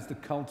 and that is the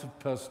cult of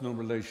personal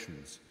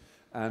relations.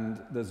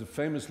 And there's a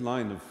famous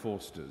line of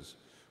Forster's,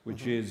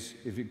 which is,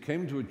 if it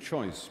came to a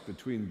choice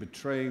between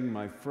betraying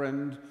my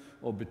friend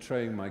or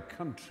betraying my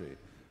country,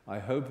 I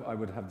hope I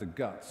would have the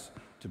guts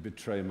to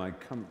betray my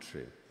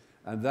country.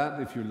 And that,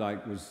 if you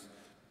like, was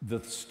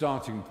the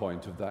starting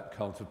point of that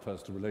cult of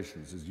personal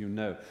relations, as you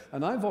know.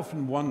 And I've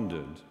often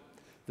wondered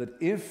that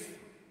if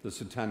the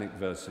Satanic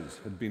Verses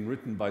had been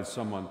written by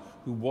someone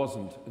who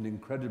wasn't an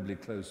incredibly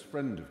close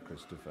friend of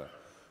Christopher,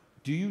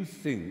 do you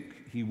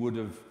think he would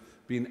have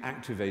been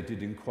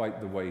activated in quite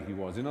the way he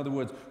was? In other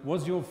words,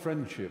 was your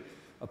friendship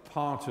a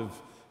part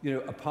of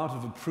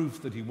a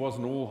proof that he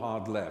wasn't all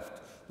hard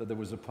left, that there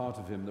was a part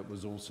of him that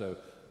was also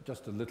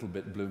just a little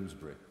bit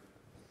Bloomsbury?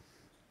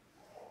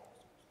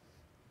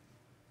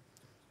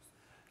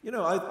 You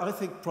know, I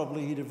think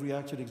probably he'd have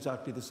reacted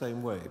exactly the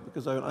same way,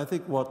 because I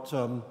think what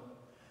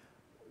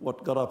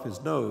got up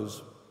his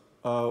nose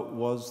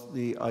was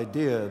the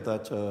idea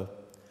that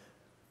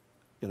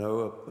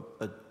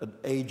an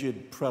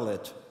aged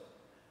prelate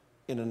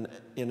in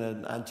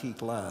an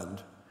antique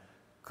land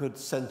could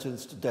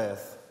sentence to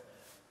death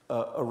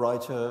a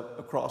writer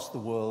across the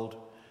world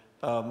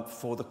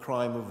for the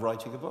crime of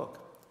writing a book.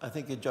 I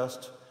think it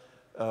just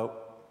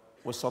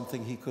was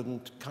something he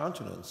couldn't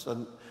countenance.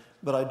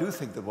 But I do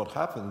think that what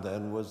happened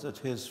then was that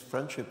his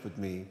friendship with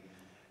me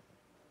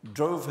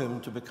drove him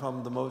to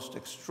become the most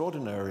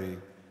extraordinary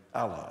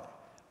ally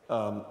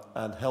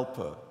and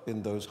helper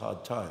in those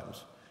hard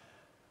times.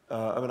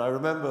 I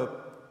remember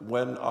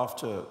when,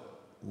 after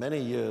many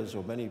years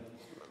or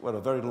a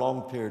very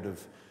long period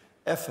of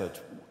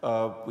effort,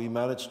 we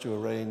managed to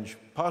arrange,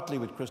 partly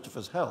with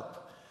Christopher's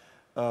help,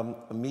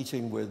 a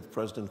meeting with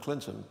President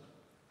Clinton.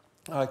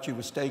 I actually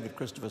was staying at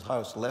Christopher's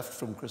house, left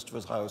from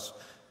Christopher's house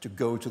to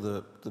go to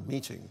the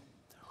meeting,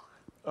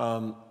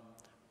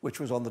 which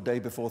was on the day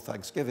before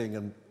Thanksgiving.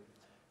 And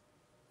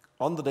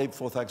on the day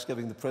before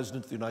Thanksgiving, the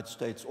President of the United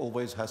States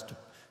always has to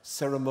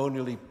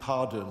ceremonially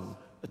pardon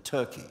a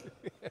turkey.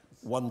 Yes.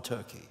 One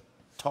turkey.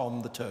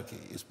 Tom the turkey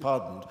is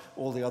pardoned.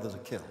 All the others are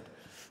killed.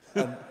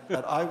 And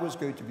I was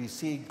going to be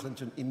seeing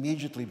Clinton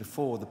immediately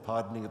before the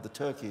pardoning of the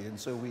turkey. And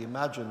so we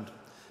imagined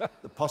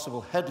the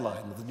possible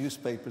headline of the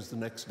newspapers the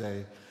next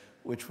day,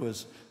 which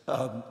was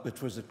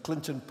that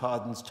Clinton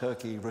pardons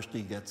turkey,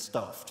 Rushdie gets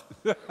stuffed.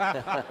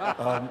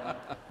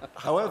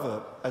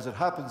 However, as it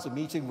happens, the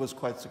meeting was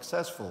quite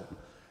successful.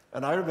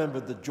 And I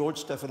remembered that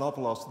George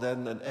Stephanopoulos,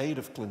 then an aide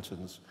of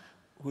Clinton's,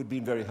 who had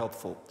been very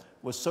helpful,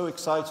 was so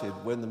excited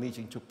when the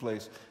meeting took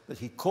place that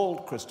he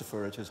called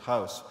Christopher at his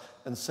house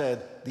and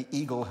said, "The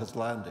eagle has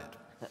landed."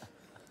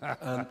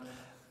 And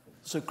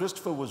So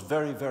Christopher was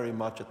very, very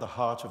much at the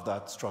heart of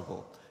that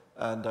struggle.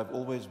 And I've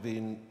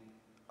been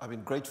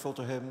grateful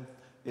to him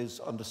is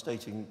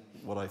understating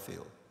what I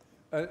feel.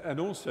 And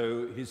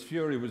also, his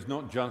fury was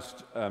not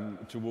just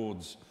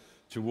towards,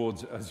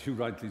 as you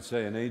rightly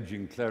say, an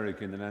aging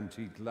cleric in an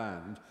antique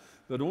land,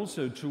 but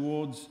also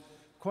towards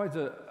quite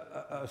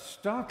a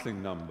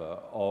startling number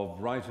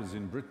of writers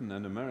in Britain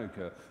and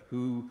America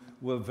who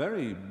were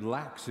very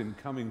lax in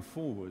coming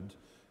forward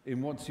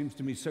in what seems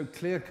to me so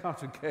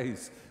clear-cut a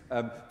case.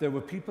 There were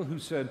people who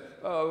said,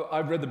 oh,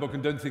 I've read the book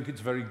and don't think it's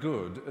very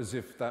good, as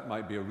if that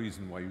might be a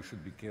reason why you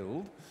should be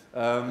killed.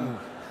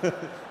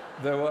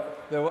 There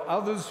were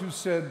others who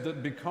said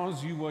that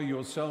because you were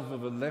yourself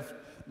of a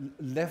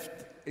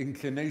left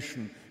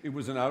inclination, it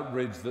was an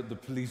outrage that the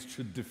police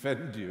should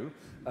defend you.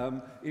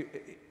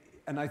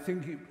 And I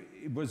think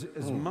it was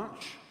as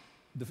much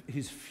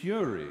his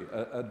fury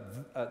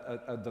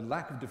at the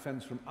lack of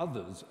defense from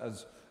others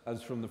as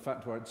from the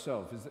fatwa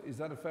itself. Is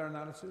that a fair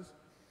analysis?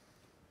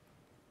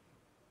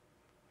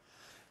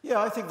 Yeah,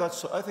 I think that's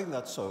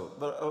so.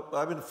 But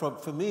I mean,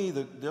 for me,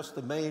 just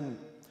the main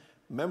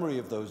memory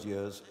of those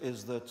years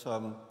is that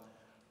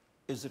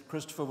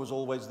Christopher was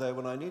always there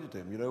when I needed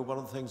him. You know, one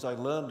of the things I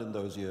learned in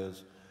those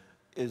years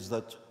is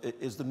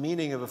the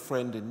meaning of a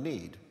friend in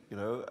need. You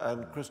know,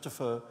 and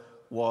Christopher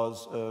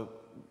was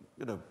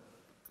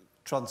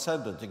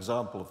transcendent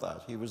example of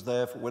that. He was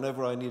there for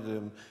whenever I needed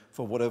him,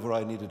 for whatever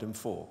I needed him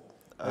for.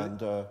 And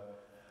that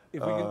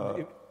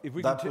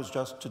was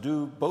just to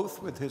do both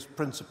with his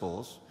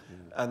principles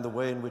and the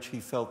way in which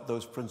he felt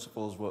those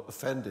principles were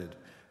offended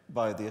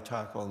by the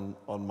attack on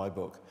my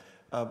book,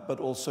 but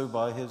also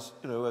by his,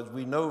 as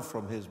we know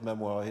from his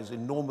memoir, his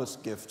enormous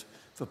gift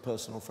for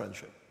personal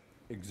friendship.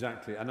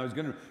 Exactly, and I was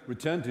going to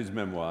return to his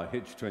memoir,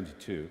 Hitch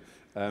 22.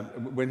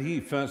 When he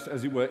first,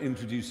 as it were,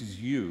 introduces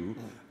you,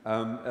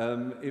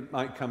 it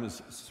might come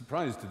as a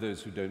surprise to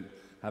those who don't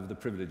have the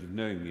privilege of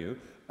knowing you,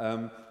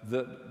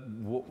 that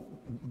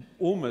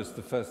almost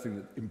the first thing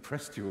that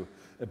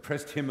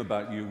impressed him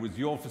about you was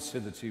your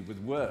facility with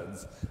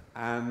words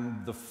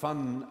and the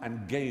fun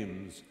and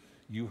games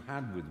you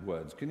had with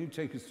words. Can you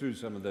take us through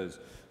some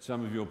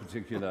of your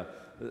particular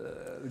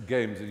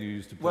games that you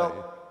used to play?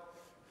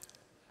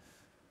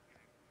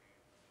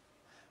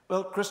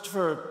 Well,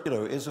 Christopher,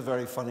 is a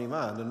very funny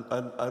man,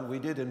 and we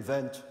did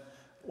invent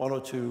one or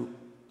two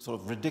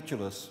sort of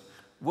ridiculous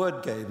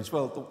word games.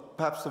 Well,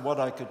 perhaps the one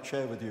I could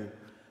share with you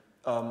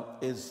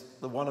is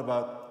the one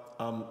about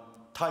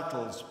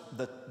titles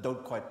that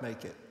don't quite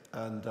make it.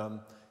 And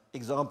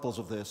examples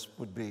of this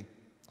would be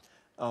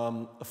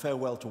A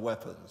Farewell to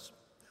Weapons,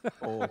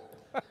 or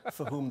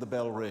For Whom the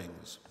Bell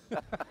Rings,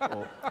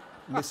 or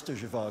Mr.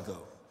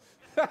 Zhivago,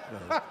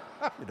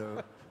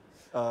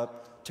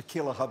 To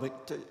Kill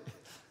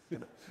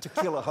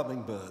a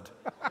Hummingbird,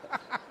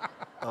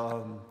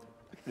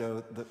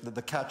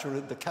 the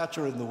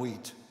catcher in the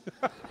wheat,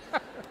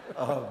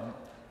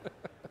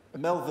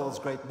 Melville's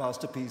great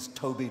masterpiece,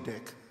 Toby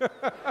Dick,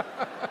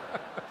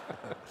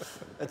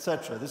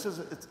 etc.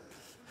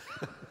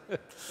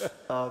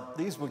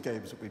 These were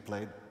games that we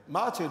played.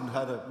 Martin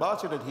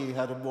and he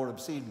had a more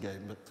obscene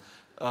game,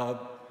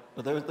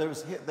 but there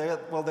was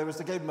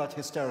the game about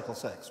hysterical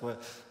sex, where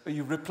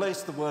you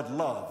replace the word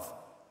love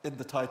in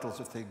the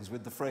titles of things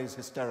with the phrase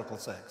hysterical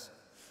sex.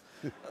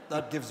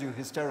 That gives you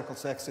hysterical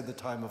sex in the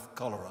time of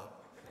cholera.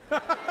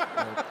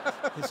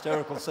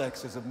 Hysterical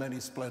sex is a many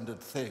splendid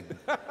thing.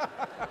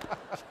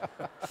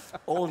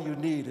 All you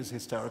need is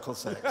hysterical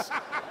sex.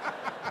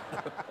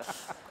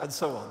 And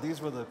so on.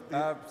 These were the...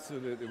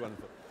 Absolutely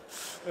wonderful.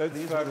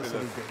 These were the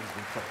sort of games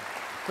we played.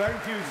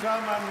 Thank you,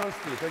 Salman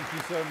Rushdie. Thank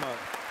you so much.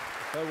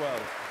 So well.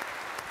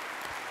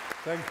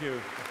 Thank you.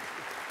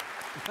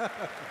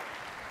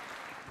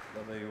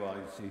 Well, there you are,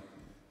 you see.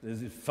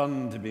 There's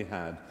fun to be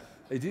had.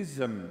 It is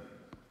an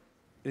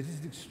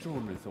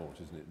extraordinary thought,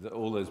 isn't it? That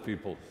all those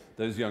people,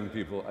 those young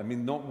people, I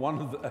mean, not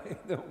one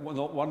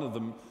of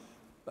them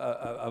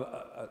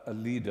a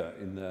leader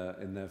in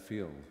their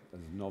field as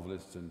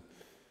novelists. And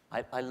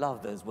I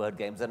love those word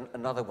games. And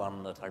another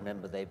one that I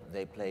remember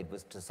they played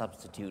was to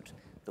substitute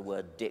the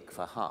word dick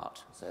for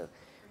heart. So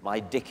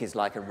my dick is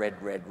like a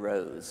red, red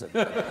rose.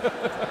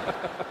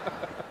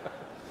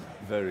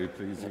 Very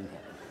pleasing.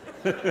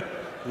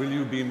 Will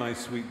you be my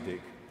sweet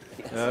dick?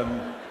 Yes.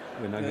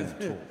 We're now going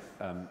to talk,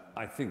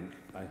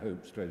 I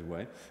hope straight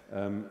away,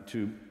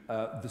 to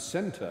the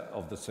centre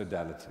of the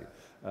sodality,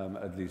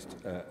 at least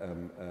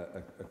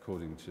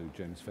according to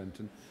James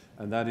Fenton,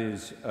 and that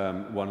is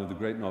one of the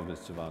great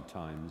novelists of our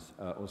times,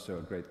 also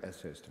a great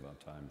essayist of our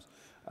times,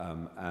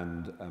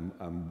 and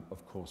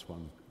of course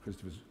one of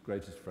Christopher's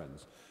greatest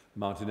friends,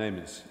 Martin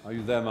Amis. Are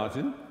you there,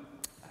 Martin?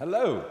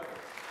 Hello.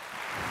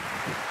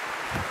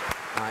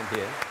 I'm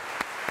here.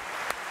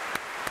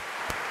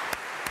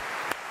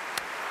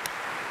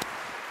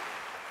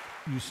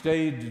 You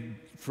stayed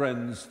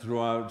friends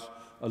throughout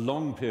a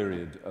long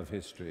period of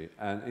history,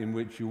 and in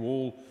which you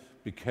all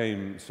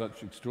became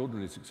such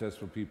extraordinarily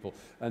successful people,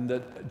 and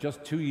that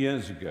just 2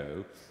 years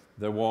ago,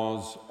 there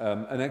was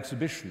an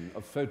exhibition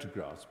of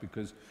photographs,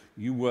 because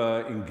you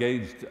were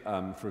engaged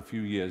for a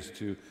few years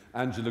to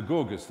Angela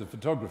Gorgas, the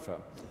photographer,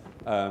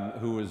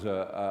 who was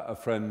a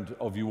friend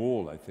of you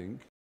all, I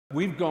think.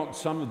 We've got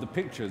some of the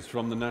pictures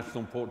from the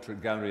National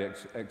Portrait Gallery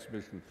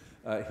exhibition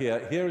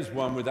here. Here is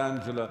one with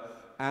Angela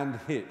and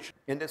Hitch.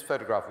 In this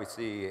photograph, we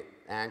see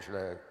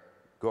Angela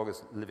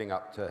Gorgas living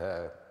up to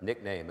her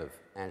nickname of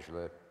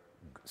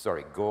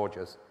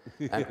Gorgeous,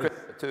 and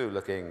Christopher too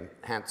looking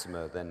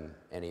handsomer than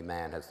any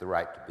man has the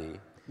right to be,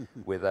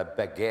 with a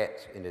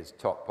baguette in his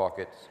top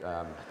pocket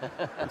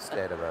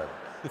instead of a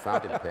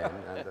fountain pen.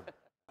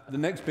 The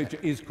next picture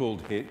is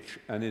called Hitch,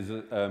 and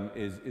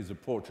is a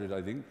portrait,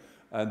 I think.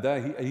 And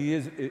there he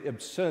is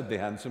absurdly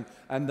handsome,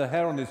 and the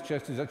hair on his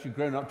chest is actually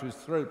grown up to his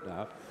throat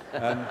now.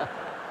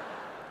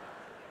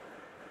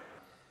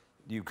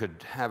 You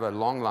could have a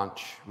long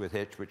lunch with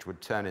Hitch, which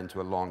would turn into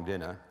a long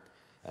dinner,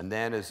 and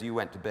then as you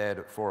went to bed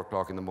at 4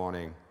 o'clock in the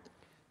morning,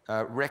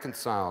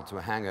 reconciled to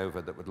a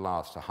hangover that would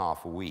last a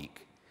half a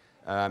week,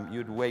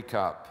 you'd wake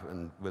up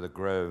and with a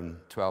groan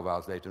 12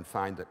 hours later and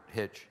find that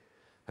Hitch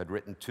had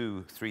written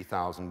 2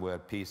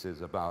 3,000-word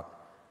pieces about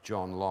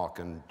John Locke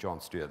and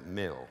John Stuart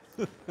Mill.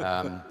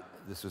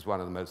 This was one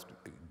of the most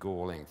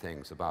galling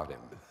things about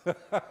him.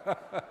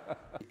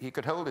 He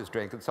could hold his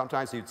drink, and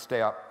sometimes he'd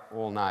stay up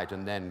all night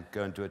and then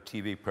go into a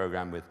TV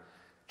program with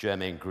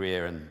Germaine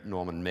Greer and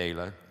Norman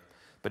Mailer.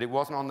 But it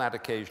wasn't on that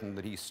occasion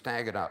that he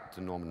staggered up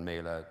to Norman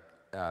Mailer,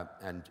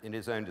 and in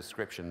his own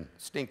description,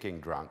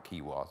 stinking drunk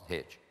he was,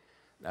 Hitch.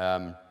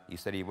 He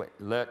said he went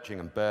lurching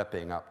and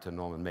burping up to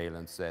Norman Mailer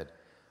and said,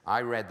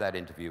 "I read that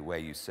interview where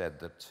you said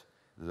that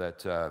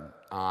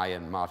I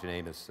and Martin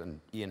Amis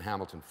and Ian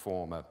Hamilton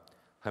form a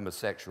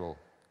homosexual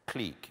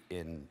clique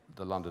in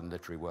the London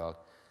literary world."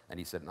 And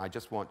he said, "And I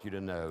just want you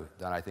to know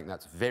that I think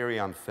that's very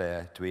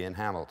unfair to Ian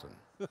Hamilton."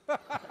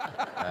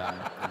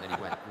 And then he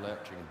went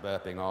lurching and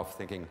burping off,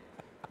 thinking,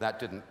 that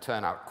didn't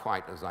turn out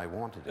quite as I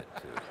wanted it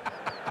to.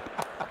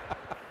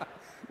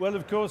 Well,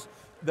 of course,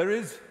 there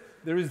is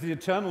the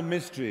eternal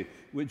mystery,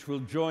 which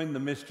will join the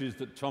mysteries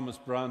that Thomas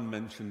Browne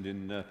mentioned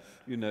in,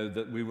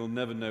 that we will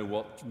never know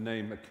what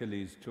name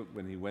Achilles took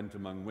when he went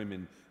among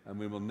women, and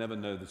we will never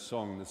know the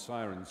song the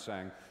siren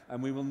sang,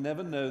 and we will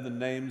never know the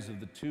names of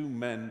the 2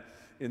 men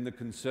in the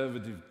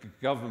Conservative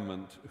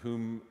government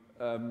whom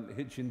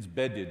Hitchens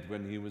bedded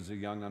when he was a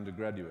young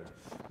undergraduate.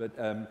 But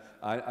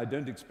I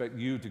don't expect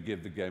you to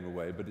give the game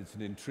away, but it's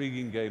an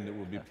intriguing game that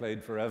will be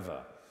played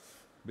forever.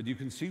 But you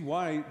can see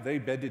why they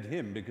bedded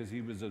him, because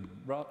he was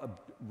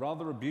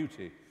rather a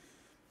beauty.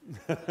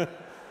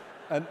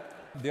 And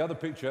the other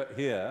picture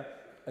here,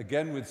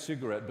 again with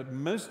cigarette, but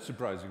most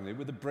surprisingly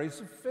with a brace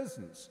of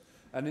pheasants.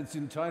 And it's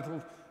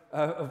entitled,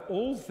 of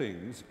all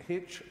things,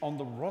 Hitch on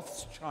the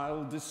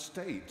Rothschild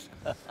Estate.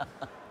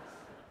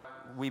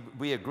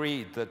 We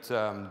agreed that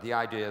the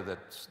idea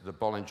that the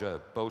Bollinger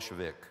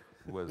Bolshevik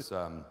was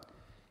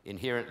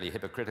inherently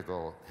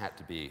hypocritical had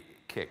to be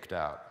kicked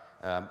out.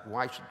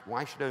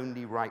 Why should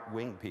only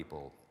right-wing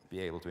people be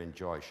able to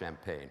enjoy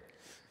champagne?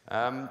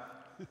 And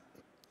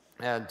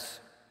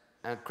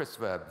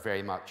Christopher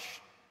very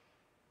much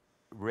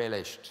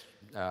relished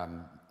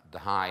the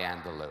high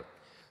and the low.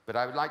 But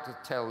I would like to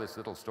tell this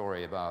little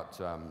story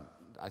about,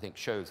 I think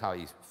shows how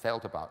he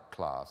felt about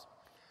class.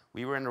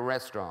 We were in a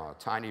restaurant, a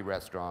tiny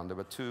restaurant. There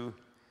were 2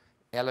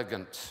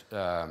 elegant,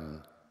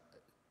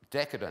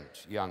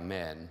 decadent young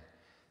men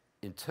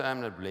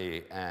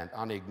interminably and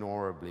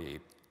unignorably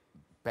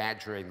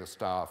badgering the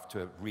staff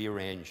to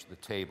rearrange the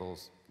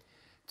tables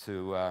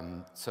so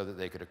that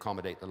they could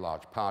accommodate the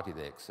large party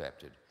they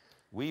accepted.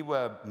 We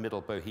were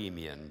middle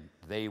bohemian.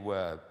 They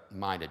were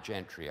minor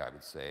gentry, I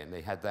would say, and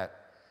they had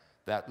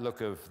that look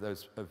of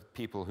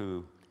people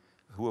who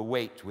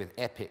await with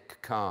epic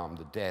calm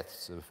the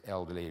deaths of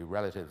elderly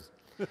relatives.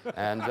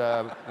 And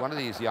one of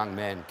these young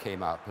men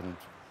came up and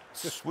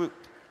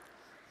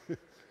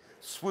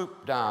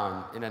swooped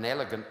down in an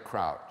elegant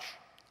crouch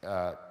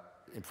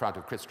in front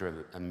of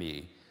Christopher and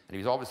me, and he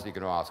was obviously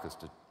going to ask us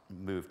to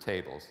move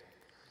tables.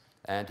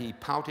 And he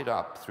pouted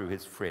up through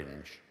his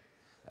fringe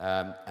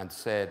and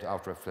said,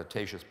 after a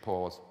flirtatious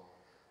pause,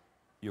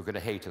 "You're going to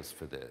hate us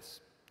for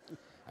this."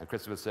 And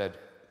Christopher said,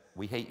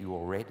 "We hate you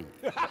already."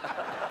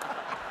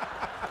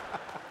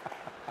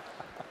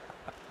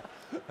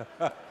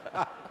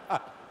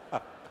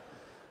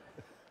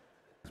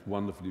 It's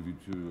wonderful of you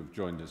to have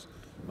joined us.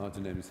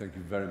 Martin Amis, thank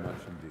you very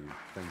much indeed.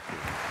 Thank you.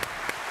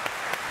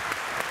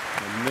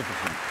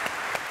 Magnificent.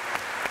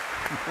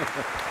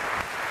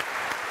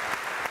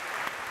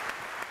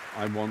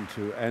 I want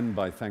to end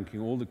by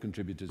thanking all the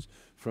contributors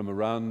from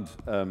around,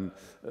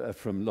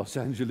 from Los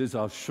Angeles,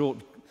 our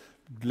short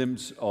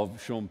glimpse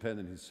of Sean Penn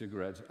and his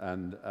cigarette,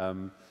 and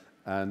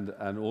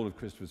all of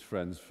Christopher's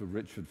friends, for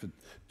Richard,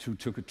 who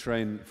took a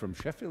train from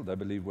Sheffield, I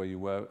believe, where you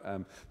were,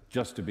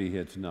 just to be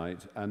here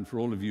tonight, and for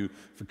all of you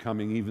for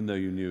coming, even though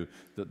you knew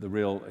that the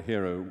real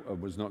hero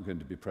was not going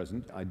to be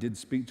present. I did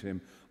speak to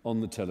him on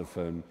the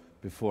telephone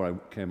before I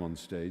came on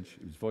stage.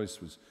 His voice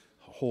was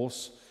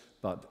hoarse,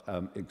 but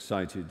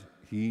excited.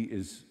 He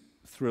is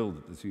thrilled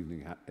that this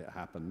evening it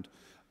happened.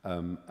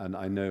 And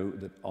I know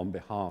that on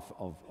behalf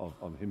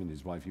of him and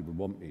his wife, he would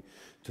want me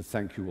to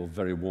thank you all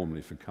very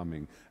warmly for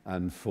coming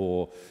and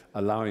for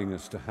allowing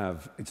us to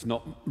have, it's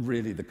not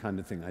really the kind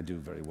of thing I do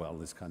very well,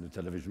 this kind of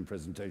television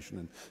presentation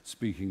and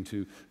speaking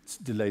to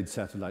delayed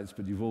satellites,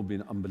 but you've all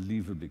been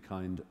unbelievably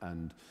kind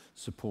and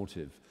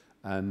supportive.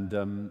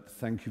 And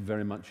thank you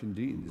very much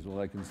indeed, is all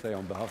I can say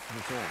on behalf of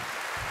us all.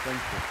 Thank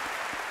you.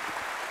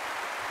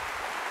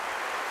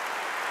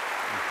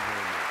 Thank you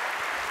very much.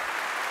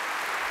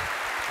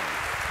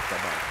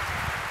 Bye-bye.